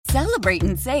Celebrate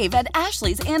and save at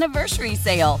Ashley's Anniversary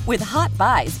Sale. With Hot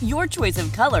Buys, your choice of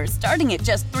colors starting at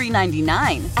just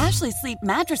 $3.99. Ashley Sleep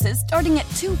mattresses starting at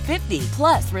 $2.50.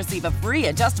 Plus, receive a free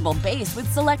adjustable base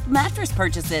with select mattress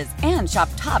purchases. And shop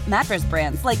top mattress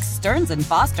brands like Stearns &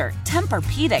 Foster,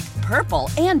 Tempur-Pedic, Purple,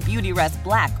 and Beautyrest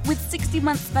Black with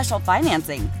 60-month special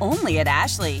financing. Only at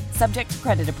Ashley. Subject to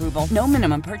credit approval. No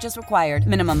minimum purchase required.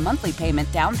 Minimum monthly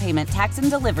payment, down payment, tax, and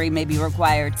delivery may be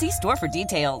required. See store for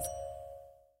details.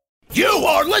 You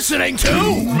are listening to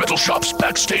Metal Shop's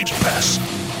Backstage Pass.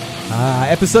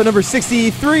 Episode number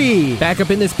 63. Back up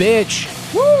in this bitch.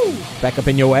 Woo! Back up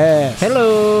in your ass.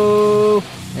 Hello.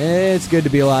 It's good to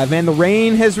be alive, man. The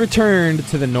rain has returned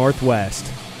to the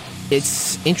Northwest.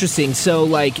 It's interesting. So,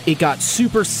 like, it got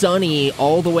super sunny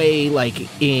all the way, like,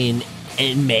 in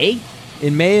May?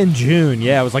 In May and June,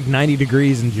 yeah. It was like 90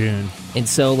 degrees in June. And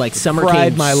so, like, summer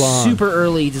fried came my lawn. super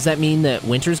early. Does that mean that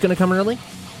winter's going to come early?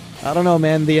 I don't know,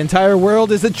 man. The entire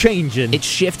world is a-changing. It's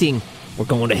shifting. We're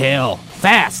going to hell.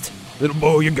 Fast. Little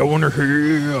boy, you're going to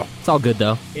hell. It's all good,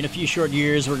 though. In a few short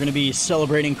years, we're going to be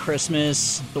celebrating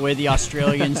Christmas the way the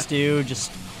Australians do,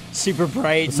 just super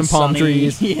bright with and some palm sunny.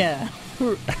 trees. Yeah.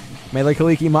 Mele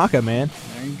Kaliki Maka, man.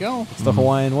 There you go. It's the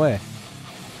Hawaiian way.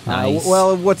 Nice.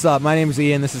 Well, what's up? My name's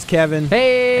Ian. This is Kevin.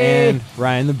 Hey. And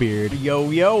Ryan the Beard. Yo,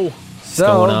 yo. So,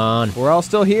 going on? We're all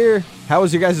still here. How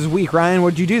was your guys' week? Ryan,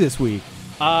 what'd you do this week?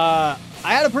 I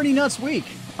had a pretty nuts week.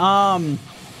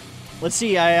 Let's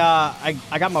see. I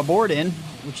got my board in,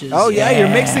 which is your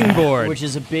mixing board. which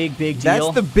is a big deal.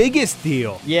 That's the biggest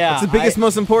deal. Yeah, That's the biggest,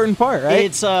 most important part, right?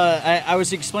 It's I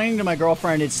was explaining to my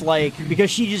girlfriend. It's like because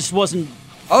she just wasn't.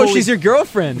 Oh, fully- she's your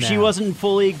girlfriend now. She wasn't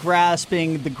fully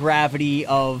grasping the gravity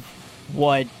of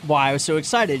why I was so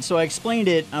excited. So I explained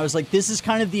it. I was like, this is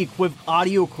kind of the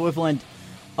audio equivalent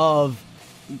of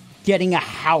getting a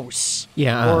house.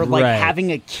 Yeah, or like right.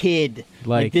 having a kid.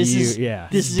 Like this you- is yeah.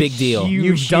 this is Big a deal. Huge,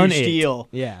 You've done huge it. deal.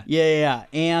 Yeah. Yeah.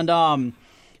 And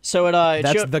so it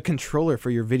That's showed, the controller for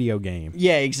your video game.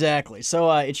 yeah, exactly. So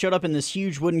it showed up in this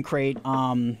huge wooden crate.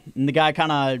 And the guy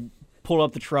kind of pulled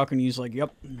up the truck and he's like,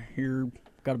 "Yep, here,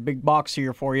 got a big box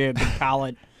here for you, a big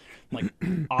pallet." I'm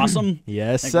like, "Awesome."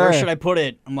 Yes, Like, sir. where should I put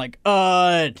it? I'm like,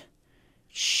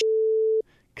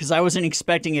 because I wasn't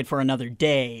expecting it for another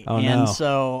day. Oh, and no.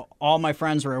 so all my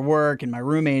friends were at work and my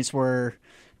roommates were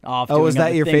off Oh, doing was that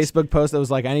other your things. Facebook post that was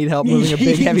like, I need help moving a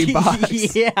big heavy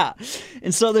box? Yeah.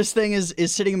 And so this thing is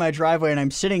sitting in my driveway and I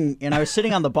was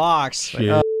sitting on the box.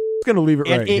 It's going to leave it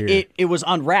And right here. it was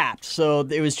unwrapped. So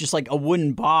it was just like a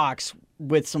wooden box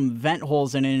with some vent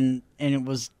holes in it. And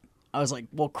I was like,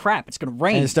 well, crap, it's going to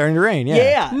rain. And it's starting to rain, yeah.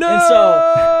 Yeah. No! And so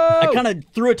I kind of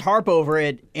threw a tarp over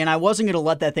it, and I wasn't going to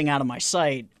let that thing out of my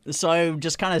sight. So I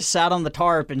just kind of sat on the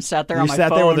tarp and sat there You on my sat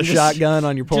phone. there with a just- shotgun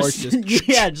on your porch.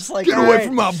 just like, Get all away right,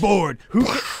 from my board.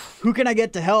 who can I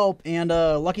get to help? And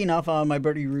lucky enough, my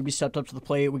buddy Ruby stepped up to the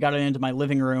plate. We got it into my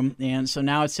living room, and so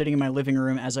now it's sitting in my living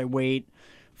room as I wait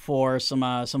for some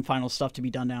final stuff to be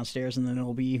done downstairs, and then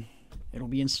it'll be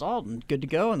installed and good to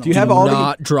go. And Do you have all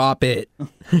Not drop it.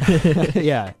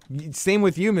 Yeah. Same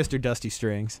with you, Mr. Dusty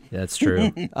Strings. That's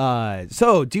true.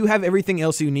 So, do you have everything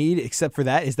else you need except for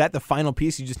that? Is that the final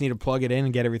piece? You just need to plug it in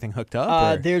and get everything hooked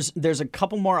up? or? There's a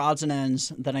couple more odds and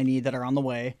ends that I need that are on the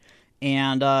way,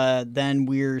 and then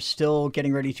we're still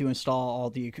getting ready to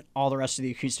install all the rest of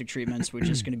the acoustic treatments, which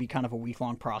is going to be kind of a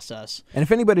week-long process. And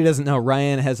if anybody doesn't know,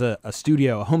 Ryan has a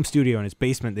home studio in his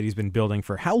basement that he's been building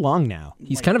for how long now?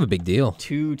 He's kind of a big deal.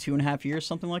 2.5 years,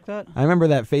 something like that. I remember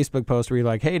that Facebook post where you're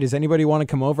like, hey, does anybody want to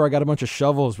come over? I got a bunch of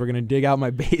shovels. We're going to dig out my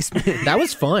basement. That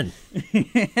was fun.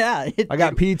 Yeah, I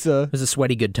got pizza. It was a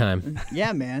sweaty good time.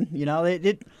 yeah, man. You know,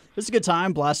 it was a good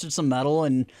time. Blasted some metal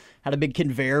and had a big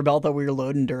conveyor belt that we were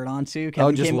loading dirt onto.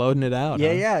 Kevin Just loading it out. Yeah,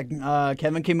 huh? yeah.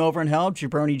 Kevin came over and helped.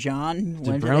 Jabroni John. went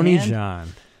to the Jabroni hand. John.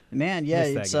 Man,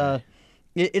 yeah, Miss that guy.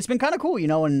 it's been kind of cool, you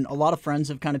know, and a lot of friends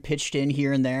have kind of pitched in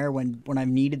here and there when I've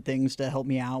needed things to help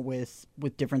me out with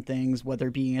different things, whether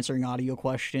it be answering audio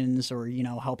questions or, you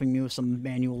know, helping me with some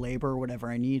manual labor or whatever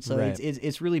I need. So Right.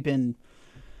 it's really been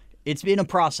a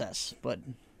process, but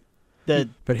the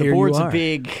here you board's are. a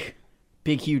big,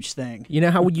 huge thing. You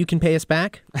know how you can pay us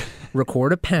back?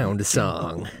 Record a pound a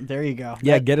song. There you go.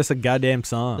 Yeah, get us a goddamn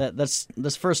song. That's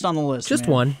first on the list. Just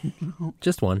man. one.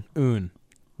 Just one.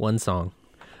 One song.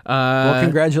 Well,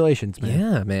 congratulations, man.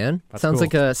 Yeah, man. That's Sounds cool.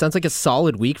 like a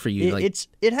solid week for you.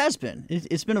 It has been.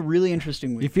 It's been a really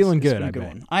interesting week. You're feeling It's good, been a I good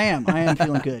bet. one. I am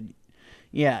feeling good.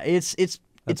 Yeah, it's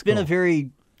been a cool. very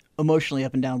emotionally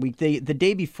up and down week. The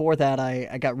day before that,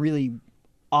 I got really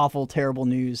awful, terrible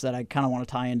news that I kind of want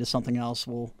to tie into something else.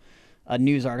 We'll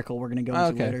news article we're going to go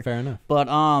into Okay, later. fair enough. But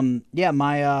yeah,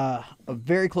 my a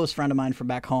very close friend of mine from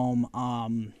back home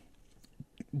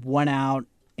went out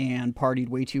and partied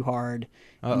way too hard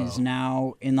and is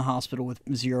now in the hospital with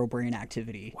zero brain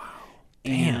activity. Wow.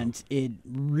 And it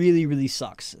really, really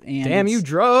sucks. And Damn you,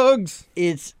 drugs!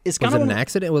 It's Was kind it of an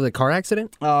accident? Was it a car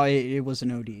accident? Oh, it was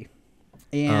an OD.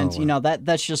 And, Oh, you know,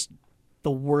 that's just the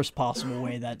worst possible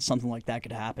way that something like that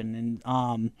could happen.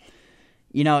 And,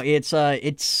 you know, it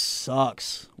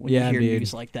sucks when Yeah, you hear dude.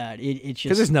 news like that. It's Because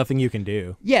just... there's nothing you can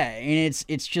do. Yeah, and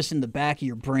it's just in the back of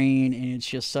your brain, and it's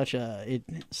just such a...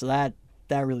 So that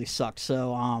really sucked.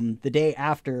 So the day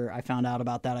after I found out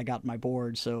about that, I got my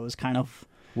board, so it was kind of...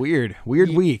 Weird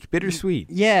week, bittersweet.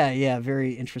 Yeah,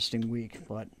 very interesting week.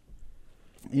 But,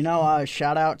 you know,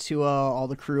 shout out to all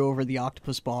the crew over the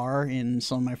Octopus Bar and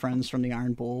some of my friends from the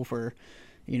Iron Bull for,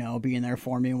 you know, being there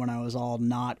for me when I was all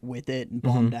not with it and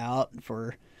bummed out,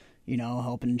 for, you know,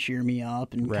 helping cheer me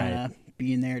up and Right. kind of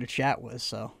being there to chat with.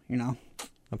 So, you know.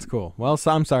 That's cool. Well,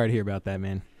 so I'm sorry to hear about that,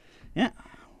 man. Yeah,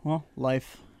 well,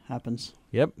 life happens.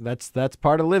 Yep, that's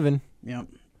part of living. Yep.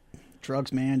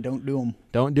 Drugs, man, don't do them.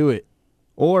 Don't do it.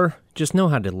 Or just know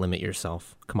how to limit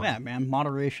yourself. Come on. Yeah, man,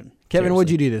 moderation. Kevin,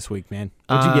 what'd you do this week, man?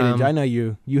 What'd you get into? I know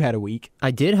you had a week. I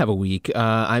did have a week.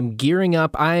 I'm gearing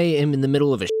up. I am in the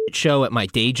middle of a shit show at my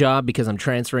day job because I'm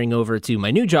transferring over to my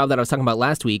new job that I was talking about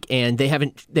last week, and they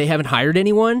haven't hired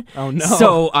anyone. Oh, no.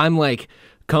 So I'm like,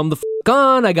 come the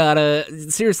on.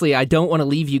 Seriously, I don't want to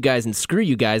leave you guys and screw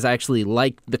you guys. I actually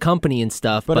like the company and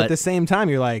stuff. But at the same time,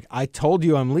 you're like, I told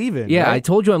you I'm leaving. Yeah, right? I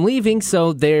told you I'm leaving,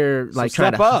 so they're like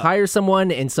trying step to up. hire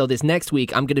someone, and so this next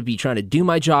week I'm going to be trying to do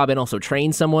my job and also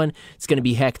train someone. It's going to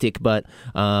be hectic, but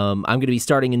I'm going to be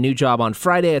starting a new job on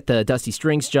Friday at the Dusty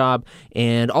Strings job,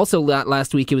 and also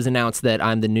last week it was announced that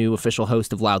I'm the new official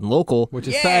host of Loud and Local. Which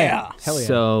is Yeah. tight. Hell yeah.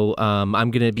 So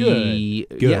I'm going to be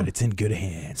Good. yeah, It's in good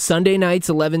hands. Sunday nights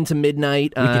 11 to midnight. We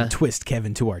can twist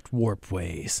Kevin to our warped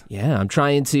ways. Yeah, I'm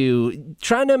trying to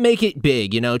make it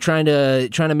big, you know, trying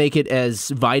to make it as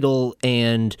vital,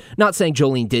 and not saying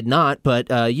Jolene did not,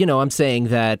 but you know, I'm saying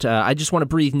that I just want to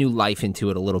breathe new life into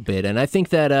it a little bit, and I think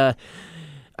that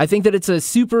it's a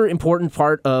super important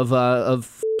part of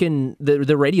fucking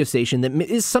the radio station that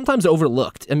is sometimes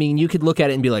overlooked. I mean, you could look at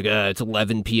it and be like, it's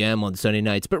 11 p.m. on Sunday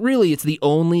nights, but really it's the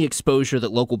only exposure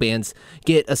that local bands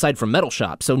get aside from Metal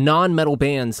Shop. So non-metal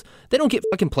bands, they don't get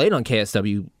fucking played on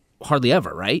KSW hardly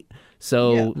ever, right?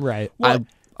 So Yeah. Right. I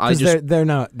Because just they're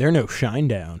no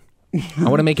Shinedown. I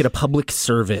want to make it a public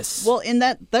service. Well, and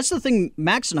that's the thing.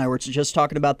 Max and I were just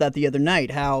talking about that the other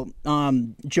night. How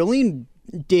Jolene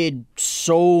did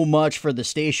so much for the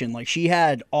station. Like, she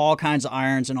had all kinds of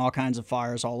irons and all kinds of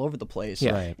fires all over the place.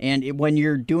 Yeah. Right. And when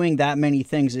you're doing that many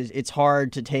things, it's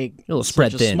hard to take A little such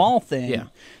spread a thin. small thing. Yeah.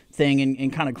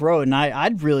 And kind of grow it. And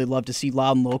I'd really love to see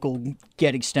Loud and Local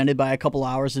get extended by a couple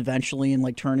hours eventually and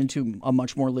like turn into a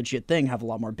much more legit thing. Have a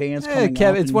lot more bands coming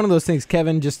Kevin, up it's and- one of those things.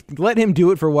 Kevin, just let him do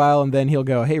it for a while, and then he'll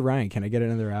go, "Hey Ryan, can I get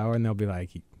another hour?" And they'll be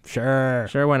like, "Sure,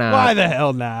 Why not? Why the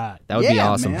hell not?" That would be Yeah,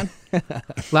 awesome. man.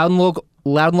 Loud and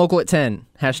local at 10.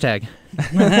 Hashtag.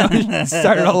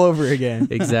 Start it all over again.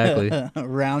 Exactly.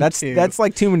 Round That's two. that's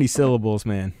like too many syllables,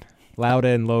 man. Loud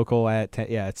and local at 10,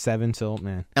 yeah, it's 7 syllables,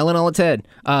 man. Ellen at 10.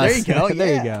 There you go.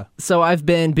 There yeah. you go. So I've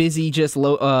been busy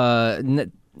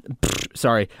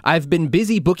I've been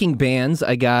busy booking bands.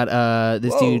 I got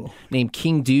this dude named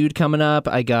King Dude coming up.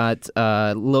 I got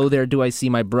Low There Do I See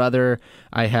My Brother.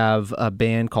 I have a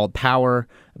band called Power,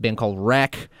 a band called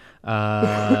Wreck.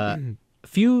 A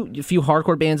few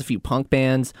hardcore bands, a few punk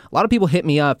bands. A lot of people hit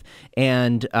me up,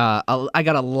 and I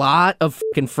got a lot of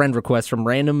fucking friend requests from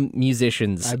random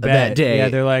musicians I bet. that day. Yeah,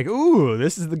 they're like, "Ooh,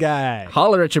 this is the guy."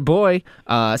 Holler at your boy.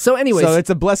 So anyways, So it's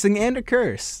a blessing and a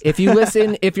curse. if you're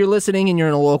listening and you're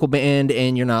in a local band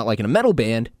and you're not like in a metal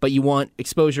band, but you want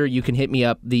exposure, you can hit me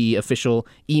up. The official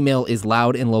email is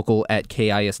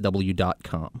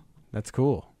loudandlocal@kisw.com. That's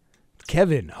cool.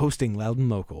 Kevin hosting Loud and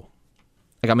Local.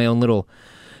 I got my own little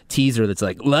teaser that's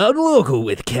like, Loud and Local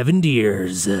with Kevin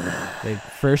Deers. They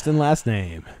first and last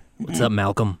name. What's up,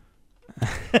 Malcolm?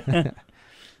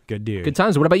 Good dude. Good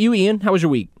times. What about you, Ian? How was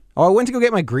your week? Oh, I went to go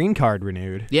get my green card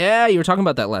renewed. Yeah, you were talking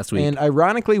about that last week. And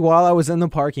ironically, while I was in the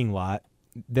parking lot,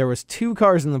 there was 2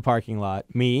 cars in the parking lot,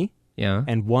 me yeah.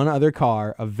 and one other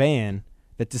car, a van,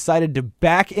 that decided to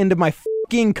back into my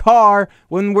fucking car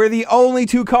when we're the only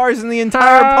 2 cars in the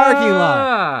entire parking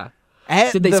lot.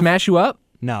 Did they smash you up?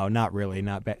 No, not really,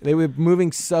 not bad. They were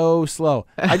moving so slow.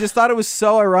 I just thought it was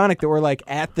so ironic that we're like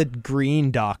at the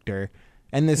Green Doctor,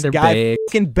 and this They're guy big.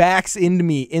 fucking backs into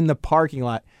me in the parking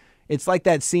lot. It's like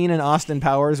that scene in Austin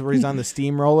Powers where he's on the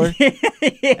steamroller, and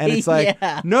it's like,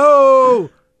 Yeah.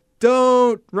 no,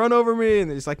 don't run over me. And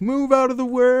they're just like, move out of the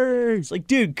way. It's like,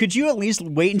 dude, could you at least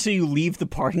wait until you leave the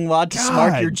parking lot to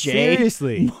mark your J?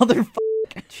 Seriously.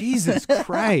 Motherfucker. Jesus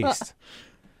Christ.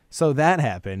 So that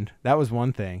happened. That was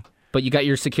one thing. But you got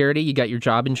your security? You got your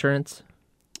job insurance?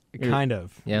 Kind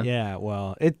of. Yeah. Yeah,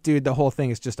 well, dude, the whole thing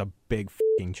is just a big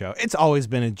fucking joke. It's always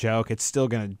been a joke. It's still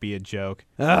going to be a joke.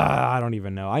 I don't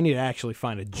even know. I need to actually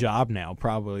find a job now,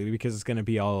 probably, because it's going to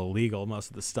be all illegal, most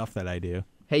of the stuff that I do.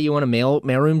 Hey, you want a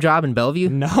mailroom job in Bellevue?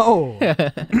 No.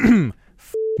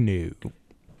 No.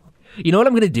 You know what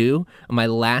I'm going to do on my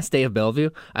last day of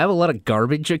Bellevue? I have a lot of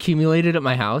garbage accumulated at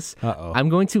my house. Uh-oh. I'm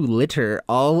going to litter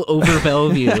all over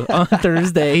Bellevue on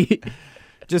Thursday.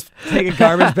 Just take a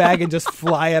garbage bag and just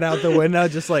fly it out the window,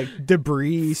 just like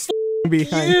debris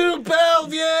behind. You,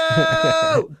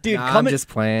 Bellevue! Dude, I'm just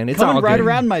playing. It's coming all right good.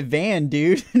 around my van,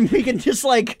 dude. And we can just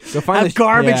like find have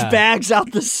garbage yeah. bags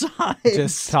out the side.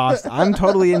 Just tossed. I'm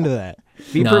totally into that.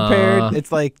 Be Nah. prepared.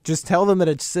 It's like, just tell them that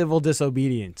it's civil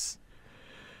disobedience.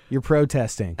 You're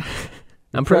protesting.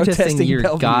 I'm protesting protesting your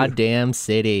Bellevue. goddamn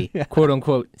city. Quote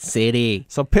unquote city.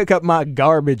 So pick up my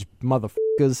garbage,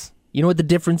 motherfuckers. You know what the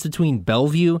difference between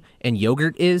Bellevue and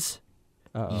yogurt is?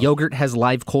 Yogurt has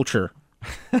live culture.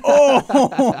 That's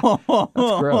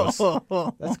gross.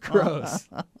 That's gross.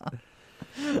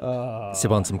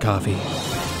 Sip on some coffee.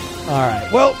 All right.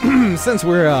 Well, since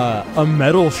we're a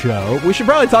metal show, we should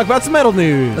probably talk about some metal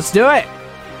news. Let's do it.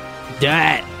 Do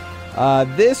it.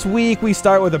 This week, we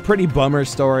start with a pretty bummer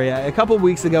story. A couple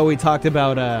weeks ago, we talked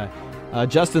about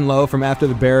Justin Lowe from After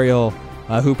the Burial,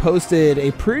 who posted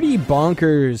a pretty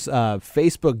bonkers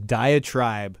Facebook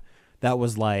diatribe that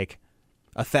was like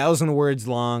 1,000 words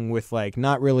long with like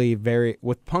not really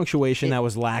with punctuation that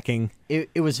was lacking.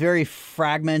 It was very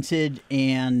fragmented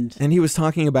and he was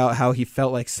talking about how he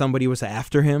felt like somebody was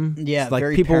after him. Yeah, like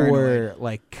very people paranoid. were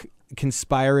like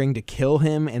conspiring to kill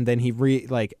him, and then he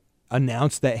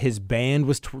announced that his band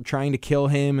was trying to kill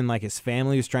him, and like his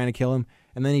family was trying to kill him,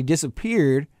 and then he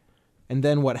disappeared. And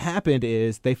then what happened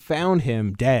is they found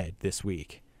him dead this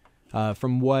week.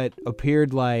 From what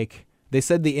appeared like, they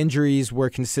said the injuries were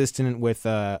consistent with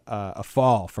a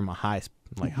fall from a high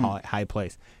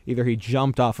place. Either he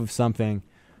jumped off of something,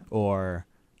 or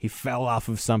he fell off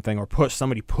of something, or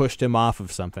somebody pushed him off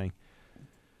of something.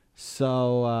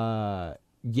 So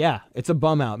yeah, it's a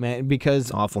bum out, man, because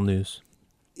It's awful news.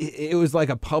 it was like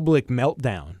a public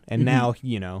meltdown, and now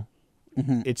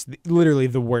it's literally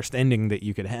the worst ending that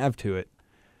you could have to it.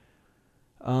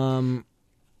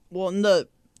 well, and the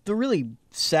really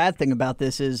sad thing about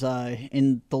this is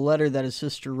in the letter that his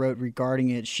sister wrote regarding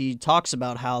it, she talks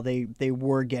about how they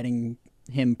were getting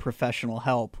him professional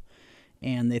help,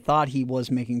 and they thought he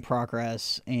was making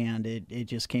progress, and it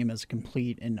just came as a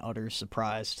complete and utter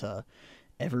surprise to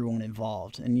everyone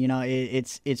involved. And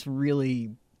it's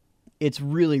really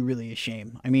a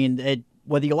shame. I mean,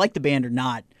 whether you like the band or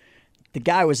not, the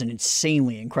guy was an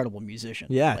insanely incredible musician.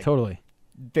 Yeah, Like, totally.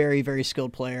 very, very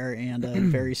skilled player, and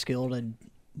very skilled in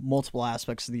multiple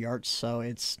aspects of the arts. So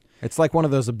it's It's like one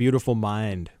of those A Beautiful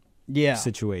Mind yeah,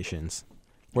 situations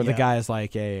where the Yeah. guy is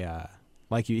like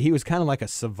he was kind of like a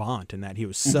savant in that he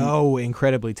was so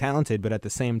incredibly talented, but at the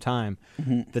same time,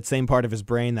 that same part of his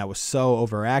brain that was so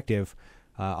overactive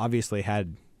obviously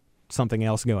had something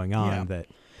else going on Yeah. that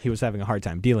he was having a hard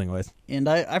time dealing with. And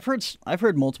I've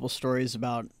heard multiple stories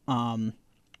about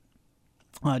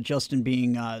Justin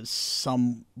being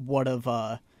somewhat of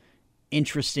a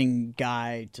interesting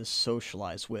guy to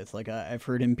socialize with. Like I've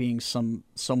heard him being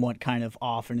somewhat kind of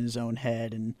off in his own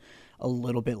head and a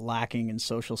little bit lacking in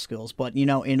social skills. But in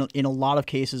a lot of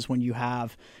cases, when you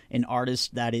have an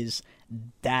artist that is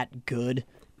that good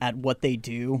at what they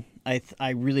do, I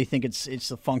really think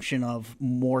it's a function of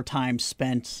more time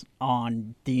spent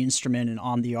on the instrument and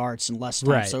on the arts and less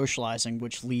time Right. socializing,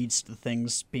 which leads to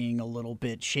things being a little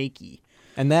bit shaky.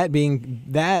 And that being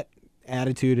that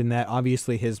attitude and that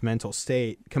obviously his mental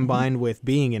state combined with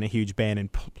being in a huge band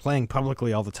and playing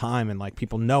publicly all the time and like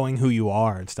people knowing who you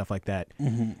are and stuff like that,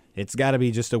 it's got to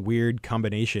be just a weird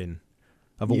combination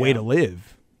of a way Yeah. to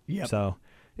live. Yep. So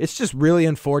it's just really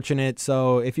unfortunate.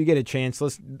 So if you get a chance,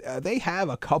 they have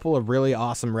a couple of really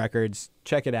awesome records.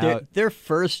 Check it out. Their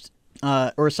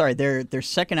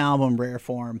second album, Rare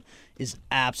Form, is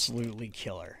absolutely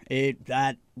killer.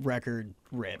 That record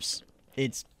rips.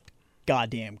 It's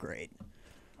goddamn great.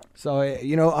 So,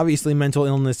 obviously mental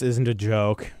illness isn't a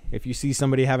joke. If you see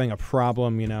somebody having a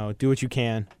problem, do what you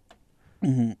can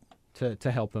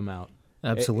to help them out.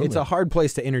 Absolutely. It's a hard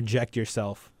place to interject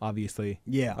yourself, obviously.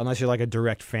 Yeah. Unless you're like a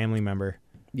direct family member.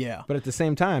 Yeah. But at the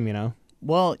same time,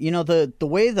 Well, the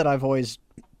way that I've always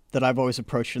that I've always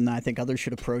approached and that I think others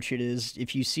should approach it is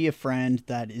if you see a friend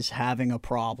that is having a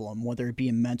problem, whether it be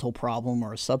a mental problem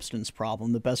or a substance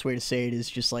problem, the best way to say it is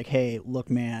just like, hey, look,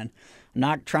 man, I'm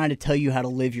not trying to tell you how to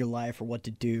live your life or what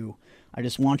to do. I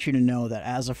just want you to know that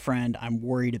as a friend, I'm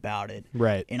worried about it.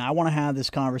 Right. And I want to have this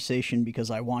conversation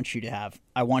because I want you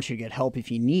to get help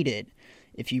if you need it.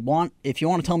 If you want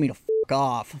to tell me to fuck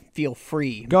off, feel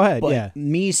free. Go ahead, But yeah.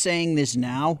 me saying this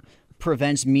now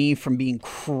prevents me from being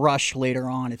crushed later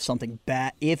on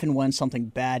if and when something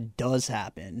bad does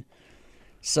happen.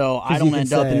 So I you don't can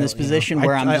end up say, in this you know, position I-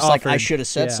 where I'm I just like, I offered- should have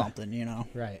said yeah. something, you know?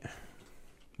 Right.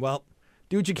 Well,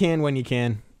 do what you can when you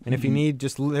can. And if you need,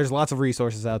 there's lots of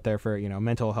resources out there for,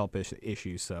 mental health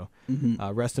issues. So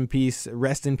rest in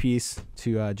peace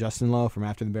to Justin Lowe from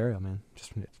After the Burial, man.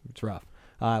 It's rough.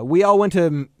 We all went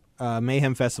to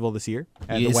Mayhem Festival this year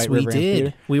at the Yes, White we River did.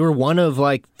 Amphitheater. We were one of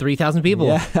like 3,000 people.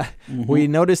 Yeah. We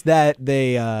noticed that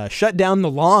they shut down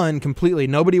the lawn completely.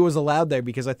 Nobody was allowed there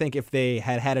because I think if they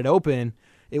had it open,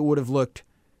 it would have looked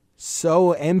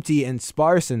so empty and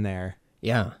sparse in there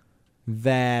Yeah.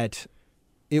 that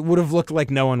it would have looked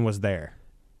like no one was there.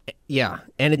 Yeah,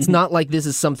 and it's not like this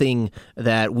is something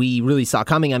that we really saw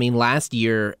coming. I mean, last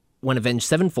year when Avenged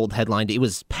Sevenfold headlined, it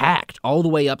was packed all the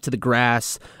way up to the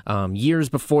grass. Years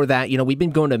before that, we've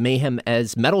been going to Mayhem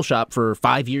as Metal Shop for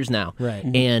 5 years now. Right.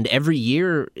 And every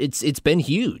year, it's been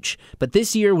huge. But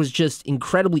this year was just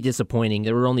incredibly disappointing.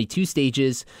 There were only 2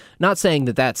 stages. Not saying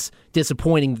that that's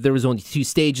disappointing. There was only 2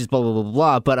 stages, blah, blah, blah,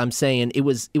 blah. But I'm saying it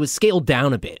was scaled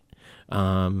down a bit.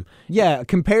 Yeah,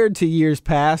 compared to years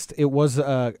past, it was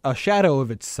a shadow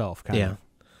of itself, kind Yeah. of.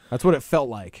 That's what it felt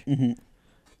like.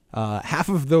 Half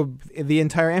of the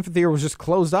entire amphitheater was just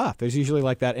closed off. There's usually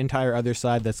like that entire other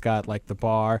side that's got like the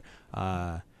bar,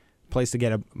 place to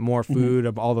get more food,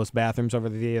 all those bathrooms over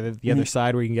the other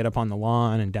side where you can get up on the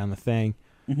lawn and down the thing.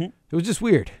 It was just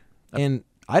weird. And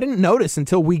I didn't notice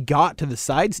until we got to the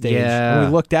side stage. Yeah. And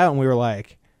we looked out and we were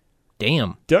like,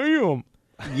 Damn. damn.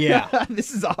 Yeah.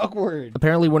 This is awkward.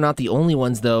 Apparently, we're not the only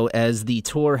ones, though, as the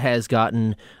tour has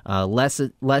gotten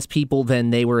less people than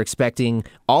they were expecting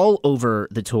all over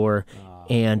the tour.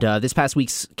 And this past week,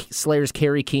 Slayer's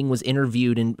Kerry King was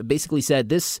interviewed and basically said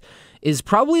this is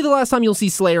probably the last time you'll see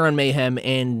Slayer on Mayhem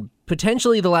and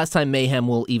potentially the last time Mayhem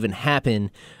will even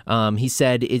happen. He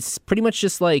said it's pretty much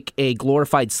just like a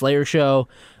glorified Slayer show.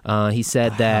 He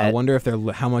said I that... wonder if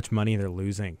how much money they're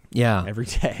losing Yeah. every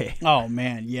day. Oh,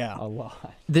 man, yeah. A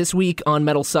lot. This week on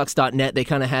MetalSucks.net, they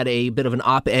kind of had a bit of an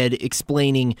op-ed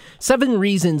explaining 7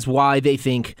 reasons why they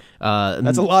think...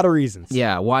 That's a lot of reasons.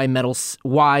 Yeah, why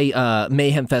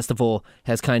Mayhem Festival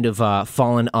has kind of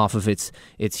fallen off of its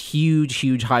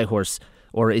huge high horse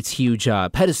or its huge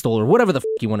pedestal or whatever the f***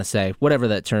 you want to say, whatever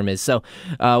that term is. So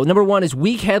number 1 is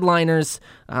weak headliners.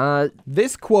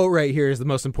 This quote right here is the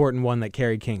most important one that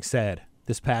Kerry King said.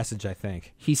 This passage, I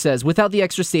think. He says, without the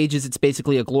extra stages, it's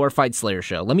basically a glorified Slayer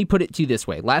show. Let me put it to you this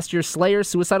way. Last year, Slayer,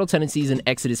 Suicidal Tendencies, and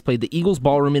Exodus played the Eagles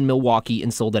Ballroom in Milwaukee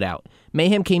and sold it out.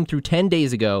 Mayhem came through 10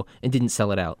 days ago and didn't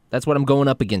sell it out. That's what I'm going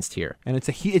up against here. And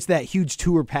it's that huge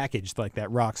tour package, like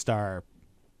that rock star,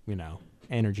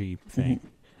 energy thing.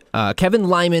 Kevin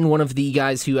Lyman, one of the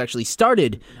guys who actually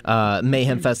started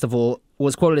Mayhem Festival,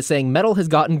 was quoted as saying, "Metal has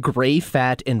gotten gray,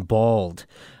 fat, and bald."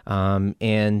 And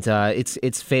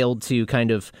it's failed to kind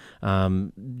of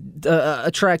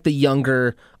attract the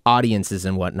younger audiences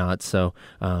and whatnot. So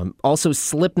also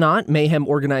Slipknot, Mayhem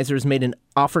organizers made an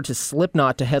offer to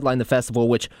Slipknot to headline the festival,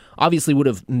 which obviously would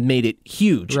have made it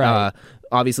huge. Right.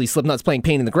 Obviously, Slipknot's playing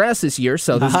Pain in the Grass this year,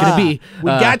 so there's going to be...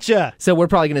 We gotcha! So we're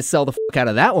probably going to sell the fuck out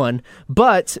of that one.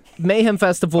 But Mayhem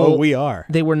Festival... Oh, we are.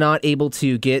 They were not able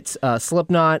to get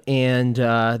Slipknot, and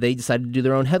they decided to do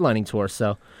their own headlining tour.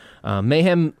 So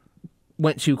Mayhem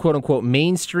went to quote-unquote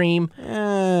mainstream.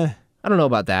 I don't know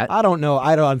about that. I don't know.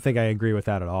 I don't think I agree with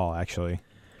that at all, actually.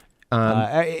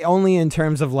 Only in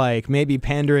terms of like maybe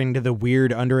pandering to the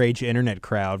weird underage internet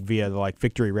crowd via the like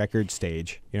Victory Records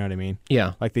stage. You know what I mean?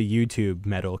 Yeah. Like the YouTube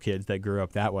metal kids that grew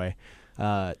up that way.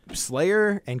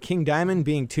 Slayer and King Diamond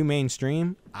being too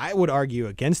mainstream, I would argue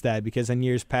against that because in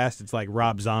years past it's like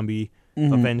Rob Zombie,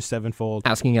 Avenged Sevenfold,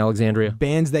 Asking Alexandria.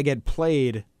 bands that get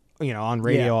played, on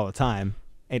radio all the time,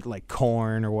 like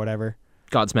Korn or whatever.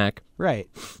 Godsmack. Right.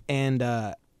 And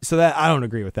so that I don't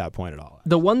agree with that point at all.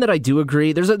 The one that I do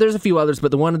agree, there's a few others, but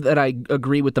the one that I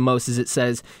agree with the most is it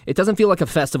says it doesn't feel like a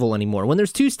festival anymore. When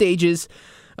there's 2 stages,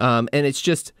 and it's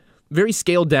just very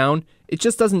scaled down, it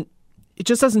just doesn't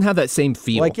have that same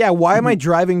feel. Like, yeah, why am I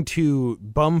driving to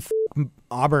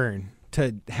Auburn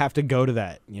to have to go to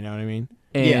that? You know what I mean?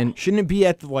 And Shouldn't it be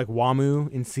at the, like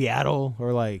WAMU in Seattle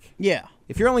or like? Yeah.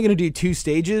 If you're only going to do 2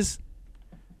 stages,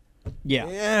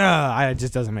 Yeah. It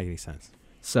just doesn't make any sense.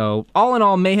 So, all in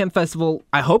all, Mayhem Festival,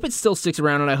 I hope it still sticks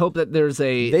around, and I hope that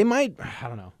They might, I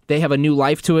don't know. they have a new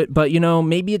life to it, but,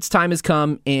 maybe its time has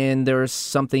come, and there's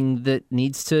something that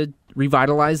needs to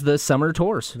revitalize the summer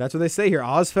tours. That's what they say here.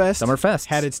 Ozfest. Summerfest.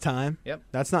 Had its time. Yep.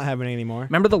 That's not happening anymore.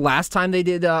 Remember the last time they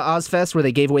did Ozfest where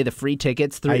they gave away the free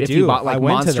tickets if do. you bought I like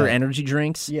went to Monster that. energy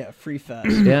drinks? Yeah, Free Fest.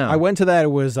 Yeah. I went to that.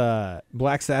 It was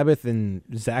Black Sabbath and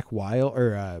Zach Wild,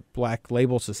 or Black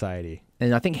Label Society.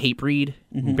 And I think Hatebreed,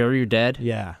 Bury Your Dead.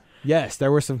 Yeah. Yes,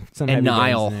 there were some And heavy bands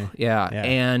Nile. in there. Yeah. Yeah.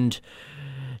 And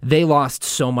they lost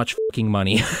so much fucking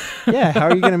money. Yeah, how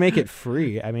are you going to make it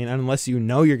free? I mean, unless you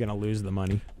know you're going to lose the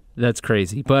money. That's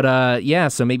crazy. But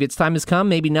so maybe its time has come,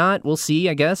 maybe not. We'll see,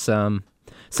 I guess.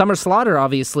 Summer Slaughter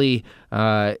obviously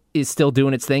is still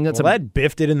doing its thing. That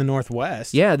biffed it in the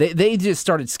Northwest. Yeah, they just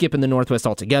started skipping the Northwest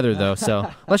altogether, though.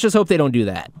 So let's just hope they don't do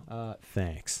that.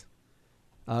 Thanks.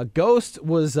 Ghost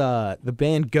was the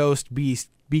band Ghost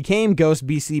became Ghost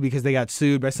BC because they got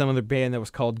sued by some other band that was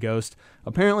called Ghost.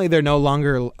 Apparently, they're no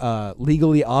longer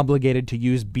legally obligated to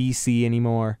use BC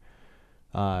anymore,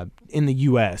 in the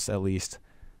U.S. at least.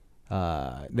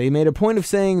 They made a point of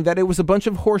saying that it was a bunch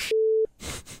of horse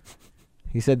shit.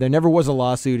 He said there never was a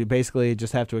lawsuit. Basically,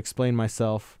 just have to explain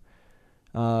myself.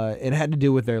 It had to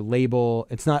do with their label.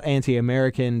 It's not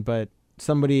anti-American, but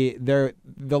the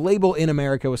label in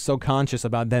America was so conscious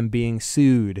about them being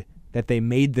sued that they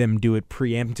made them do it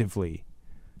preemptively.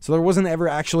 So there wasn't ever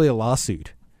actually a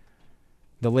lawsuit.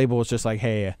 The label was just like,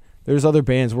 hey, there's other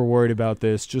bands we're worried about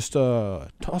this. Just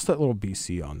toss that little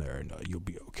BC on there and you'll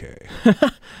be okay.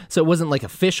 So it wasn't like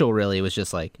official, really. It was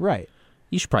just like, Right.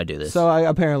 you should probably do this. So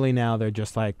apparently now they're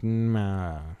just like,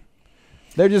 nah.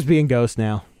 They're just being Ghost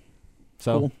now.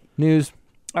 So, Cool. News.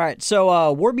 All right, so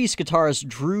Warbeast guitarist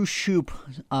Drew Shoup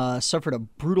suffered a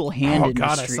brutal hand Oh,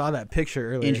 God, I saw that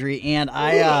picture earlier. injury, and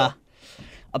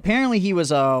apparently he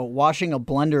was washing a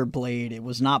blender blade. It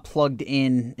was not plugged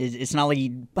in. It's not like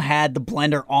he had the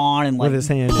blender on and With his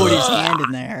hand. put his hand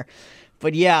in there.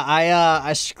 But yeah,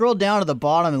 I scrolled down to the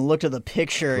bottom and looked at the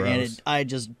picture, and I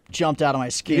just jumped out of my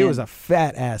skin. It was a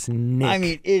fat-ass nick. I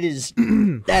mean, it is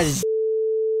that is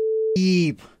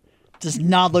deep. Does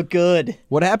not look good.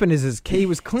 What happened is he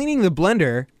was cleaning the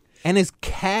blender, and his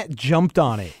cat jumped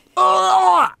on it.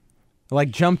 Like,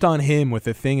 jumped on him with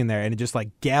the thing in there, and it just, like,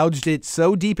 gouged it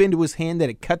so deep into his hand that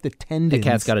it cut the tendons. the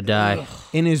cat's got to die.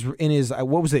 In his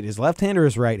what was it, his left hand or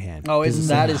his right hand? Oh, is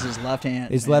his left hand?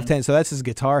 His man. left hand, so that's his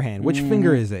guitar hand. Which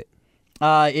finger is it?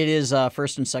 It is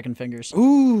first and second fingers.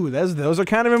 Ooh, those are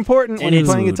kind of important when you're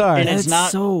playing guitar. And it's That's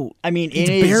not. so. I mean, It's it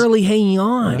is barely hanging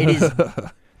on. It is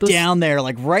down there,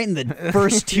 like right in the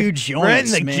first two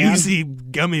joints,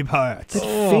 man. gummy parts.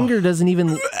 Finger doesn't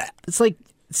even. It's like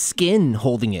skin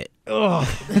holding it.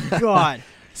 God.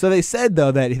 So they said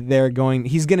though that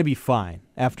he's going to be fine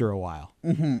after a while.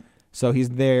 Mm-hmm. So he's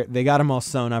there. They got him all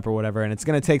sewn up or whatever, and it's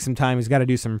going to take some time. He's got to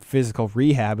do some physical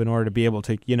rehab in order to be able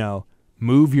to,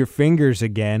 move your fingers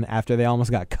again after they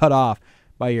almost got cut off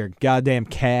by your goddamn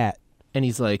cat. And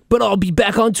he's like, but I'll be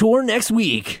back on tour next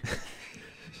week.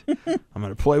 I'm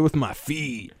going to play with my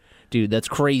feet. Dude, that's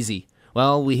crazy.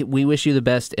 Well, we wish you the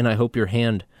best, and I hope your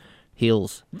hand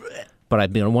heals. But I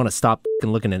want to stop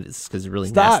looking at this because it's really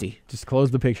Stop. nasty. Just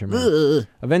close the picture, man.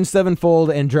 Avenged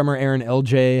Sevenfold and drummer Aaron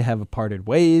LJ have parted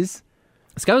ways.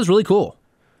 This guy was really cool.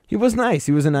 He was nice.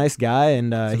 He was a nice guy,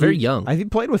 and very young. I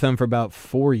think played with them for about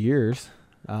 4 years.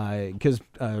 Because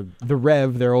the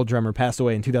Rev, their old drummer, passed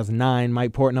away in 2009.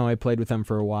 Mike Portnoy played with them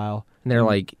for a while. And they're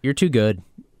like, you're too good.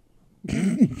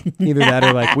 Either that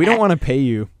or like, we don't want to pay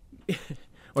you.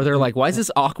 Or they're like, why is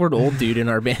this awkward old dude in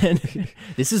our band?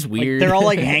 This is weird. They're all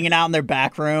like hanging out in their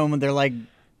back room, and they're like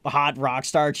hot rock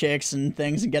star chicks and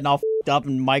things, and getting all f***ed up.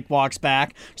 And Mike walks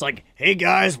back. It's like, hey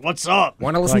guys, what's up?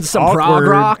 Want to listen Like to some prog awkward.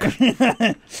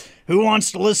 rock? Who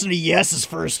wants to listen to Yes's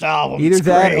first album? Either It's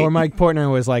that great. or Mike Portnoy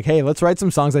was like, hey, let's write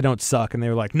some songs that don't suck. And they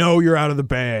were like, no, you're out of the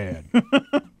band.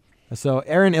 So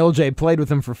Aaron LJ played with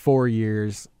them for 4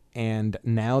 years, and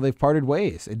now they've parted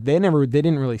ways. They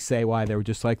didn't really say why. They were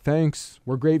just like, thanks,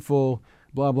 we're grateful,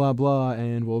 blah, blah, blah,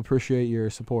 and we'll appreciate your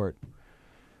support.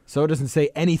 So it doesn't say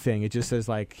anything. It just says,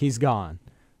 like, he's gone.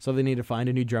 So they need to find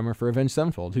a new drummer for Avenged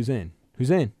Sevenfold. Who's in? Who's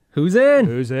in?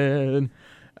 Who's in?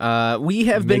 We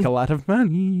have Make been a lot of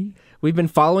money. We've been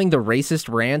following the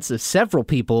racist rants of several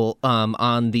people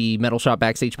on the Metal Shop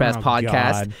Backstage Pass Oh,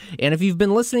 podcast. God. And if you've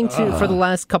been listening to for the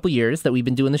last couple years that we've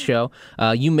been doing the show,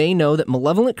 you may know that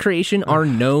Malevolent Creation are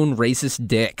known racist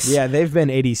dicks. Yeah, they've been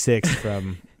 86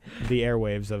 from the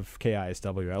airwaves of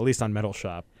KISW, at least on Metal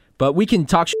Shop. But we can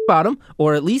talk shit about them,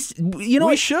 or at least,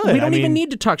 We should. We don't I even mean,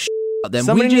 need to talk shit about them.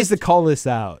 Somebody we needs just, to call this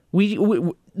out. we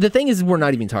the thing is, we're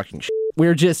not even talking shit.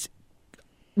 We're just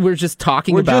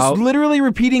talking about. We're just literally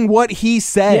repeating what he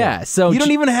said. Yeah, so you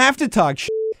don't even have to talk shit.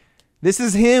 This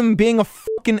is him being a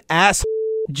fucking asshole.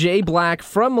 Jay Black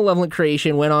from Malevolent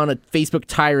Creation went on a Facebook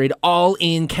tirade, all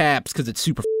in caps, because it's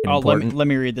super important. Let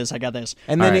me read this. I got this.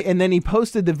 And then he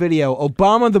posted the video,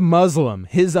 Obama the Muslim,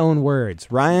 his own words.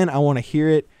 Ryan, I want to hear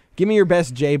it. Give me your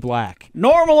best Jay Black.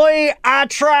 Normally, I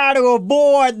try to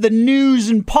avoid the news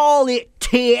and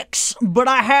politics, but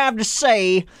I have to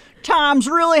say, times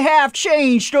really have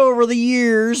changed over the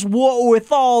years, what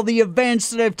with all the events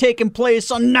that have taken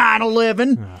place on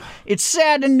 9/11. It's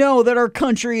sad to know that our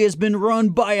country has been run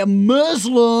by a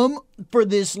Muslim for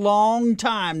this long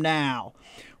time now.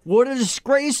 What a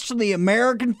disgrace to the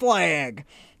American flag.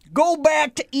 Go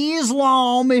back to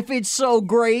Islam if it's so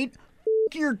great.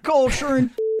 F*** your culture and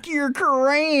f*** your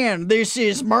Quran. This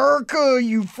is America,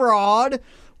 you fraud.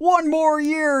 One more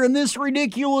year and this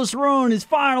ridiculous run is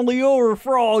finally over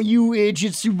for all you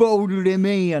idiots who voted him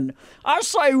in. I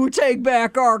say we take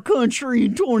back our country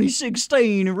in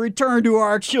 2016 and return to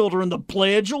our children the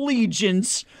Pledge of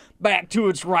Allegiance back to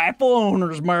its rightful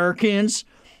owners, Americans.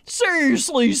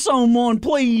 Seriously, someone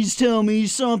please tell me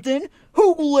something.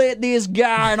 Who let this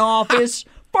guy in office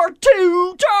for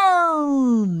 2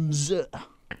 terms?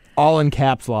 All in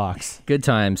caps locks. Good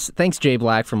times. Thanks, Jay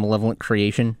Black from Malevolent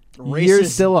Creation. You're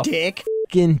still a dick.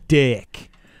 fucking dick.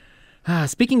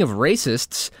 Speaking of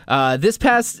racists, this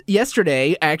past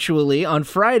yesterday, actually, on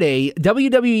Friday,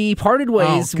 WWE parted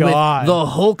ways with the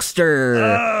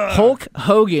Hulkster. Hulk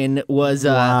Hogan was...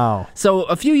 Wow. So,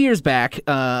 a few years back,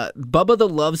 Bubba the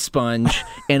Love Sponge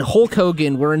and Hulk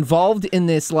Hogan were involved in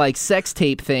this, like, sex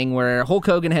tape thing where Hulk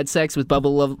Hogan had sex with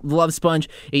Bubba Love Sponge,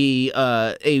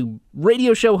 a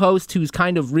radio show host who's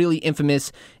kind of really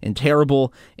infamous and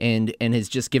terrible and has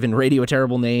just given radio a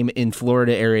terrible name in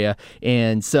Florida area.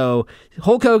 And so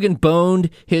Hulk Hogan boned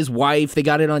his wife. They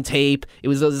got it on tape. It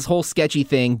was this whole sketchy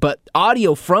thing, but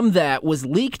audio from that was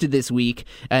leaked this week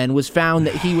and was found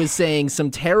that he was saying some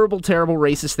terrible, terrible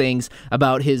racist things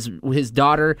about his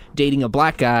daughter dating a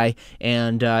black guy,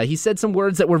 and he said some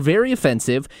words that were very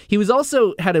offensive. He was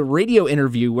also had a radio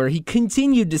interview where he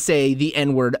continued to say the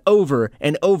N-word over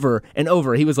and over and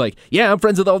over. He was like, yeah, I'm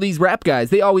friends with all these rap guys.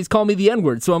 They always call me the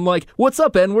N-word. So I'm like, what's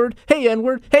up, N-word? Hey,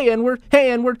 N-word. Hey, N-word.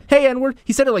 Hey, N-word. Hey, N-word.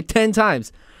 He said it like 10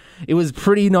 times. It was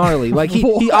pretty gnarly. Like,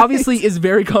 he obviously is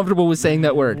very comfortable with saying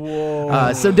that word.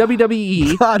 So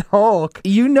WWE... God, Hulk.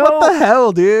 You know... What the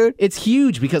hell, dude? It's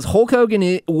huge because Hulk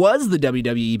Hogan was the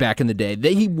WWE back in the day.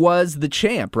 He was the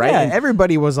champ, right? Yeah,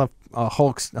 everybody was a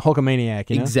Hulkamaniac,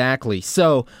 you know? Exactly.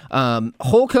 So,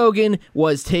 Hulk Hogan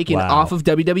was taken off of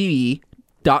WWE.com.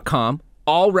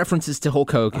 All references to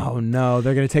Hulk Hogan. Oh no,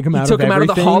 they're gonna take him out. They took him out of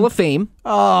the Hall of Fame.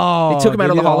 Oh, they took him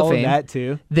out of the Hall of Fame. That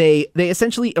too. They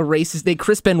essentially erased. They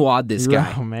Chris Benoit this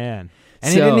guy. Oh man,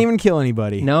 and he didn't even kill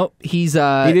anybody. No, he's he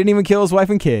didn't even kill his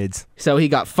wife and kids. So he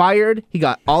got fired. He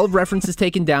got all of references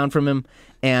taken down from him,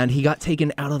 and he got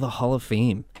taken out of the Hall of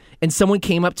Fame. And someone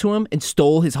came up to him and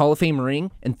stole his Hall of Fame ring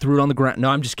and threw it on the ground.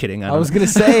 No, I'm just kidding. I was gonna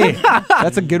say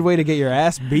that's a good way to get your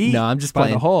ass beat. No, I'm just by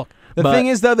playing. The Hulk. The thing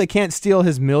is, though, they can't steal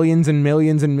his millions and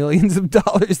millions and millions of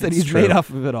dollars that he's made off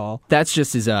of it all. That's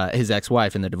just his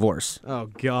ex-wife in the divorce. Oh,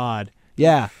 God.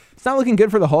 Yeah. It's not looking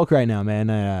good for the Hulk right now, man.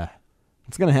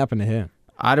 What's going to happen to him?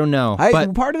 I don't know.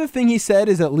 But part of the thing he said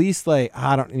is at least like,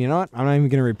 you know what? I'm not even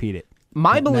going to repeat it.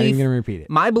 My not even going to repeat it.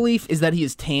 My belief is that he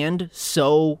has tanned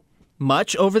so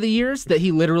much over the years that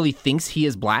he literally thinks he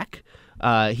is black.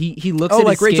 He looks at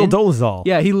like his Rachel skin. Dolezal.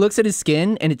 Yeah, he looks at his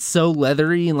skin and it's so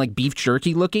leathery and like beef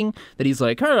jerky looking that he's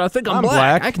like, hey, I think I'm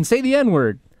black. I can say the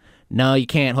N-word. No, you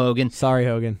can't, Hogan. Sorry,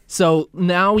 Hogan. So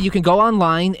now you can go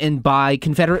online and buy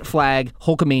Confederate flag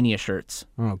Hulkamania shirts.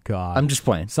 Oh, God. I'm just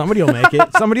playing. Somebody will make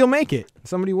it. Somebody will make it.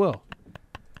 Somebody will.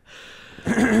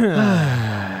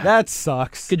 That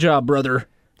sucks. Good job, brother.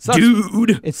 Sucks.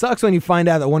 Dude. It sucks when you find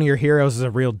out that one of your heroes is a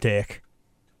real dick.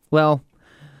 Well...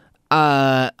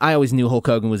 I always knew Hulk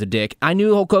Hogan was a dick. I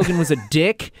knew Hulk Hogan was a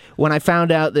dick when I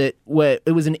found out that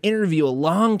it was an interview a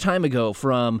long time ago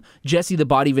from Jesse the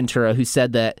Body Ventura, who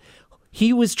said that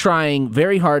he was trying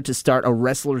very hard to start a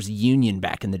wrestlers union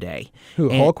back in the day. Who,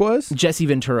 Hulk was? Jesse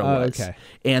Ventura was. Okay.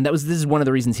 And this is one of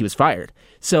the reasons he was fired.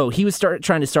 So he was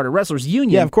trying to start a wrestlers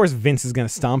union. Yeah, of course Vince is going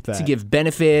to stomp that. To give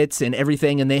benefits and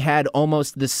everything, and they had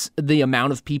almost the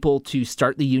amount of people to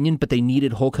start the union, but they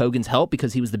needed Hulk Hogan's help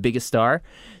because he was the biggest star.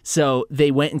 So they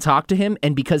went and talked to him,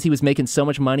 and because he was making so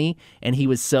much money and he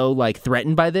was so like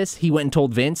threatened by this, he went and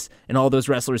told Vince, and all those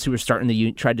wrestlers who were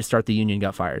tried to start the union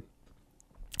got fired.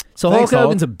 So Thanks, Hulk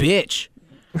Hogan's a bitch.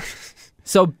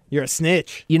 So You're a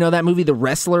snitch. you know that movie The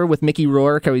Wrestler with Mickey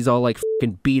Rourke, how he's all like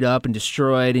fucking beat up and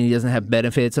destroyed and he doesn't have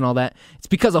benefits and all that? It's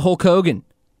because of Hulk Hogan.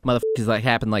 Motherfuckers like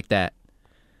happened like that.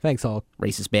 Thanks, Hulk.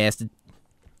 Racist bastard.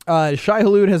 Shai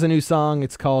Hulud has a new song.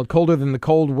 It's called Colder Than the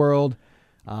Cold World.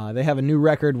 They have a new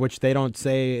record, which they don't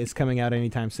say is coming out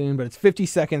anytime soon, but it's 50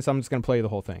 seconds, so I'm just going to play you the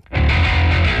whole thing. Her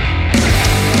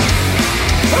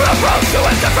approach to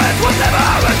indifference was never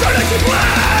a turning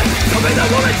plan. To be the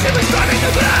woman she was striving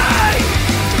to be.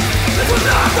 This was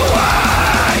not the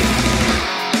way.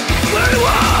 Where he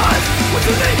was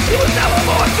you think he was never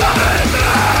more common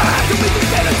man. To meet the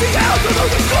standards he held to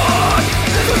those who scorned.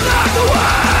 This was not the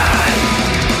way.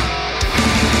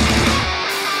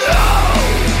 No.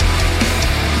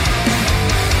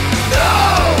 No.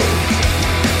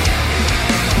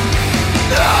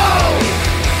 No.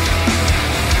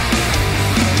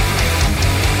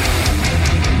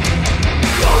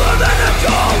 Colder than the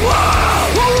cold world.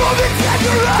 We're all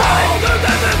exaggerated. Colder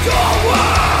than the cold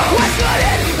world. What should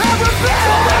it ever be?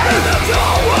 Colder than the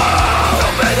cold world. To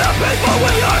be the people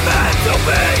we are meant to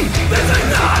be. This is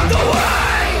not the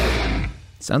way.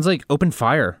 Sounds like Open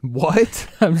Fire. What?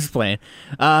 I'm just playing.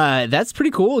 That's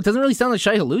pretty cool. It doesn't really sound like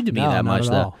Shai Hulud to me No, that not much,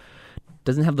 at though. all.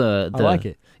 Doesn't have the. I like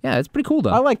it. Yeah, it's pretty cool,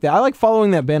 though. I like that. I like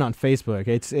following that band on Facebook.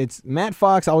 It's Matt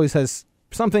Fox always has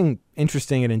something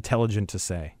interesting and intelligent to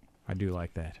say. I do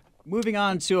like that. Moving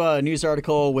on to a news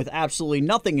article with absolutely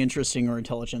nothing interesting or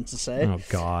intelligent to say. Oh,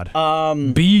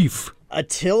 God. Beef.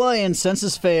 Attila and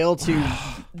Census Fail to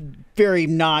very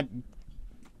not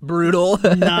Brutal.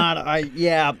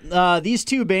 these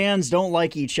two bands don't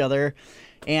like each other,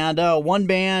 and one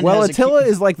band Well, has Attila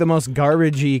is like the most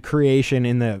garbagey creation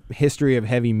in the history of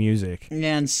heavy music.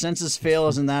 and Census Fail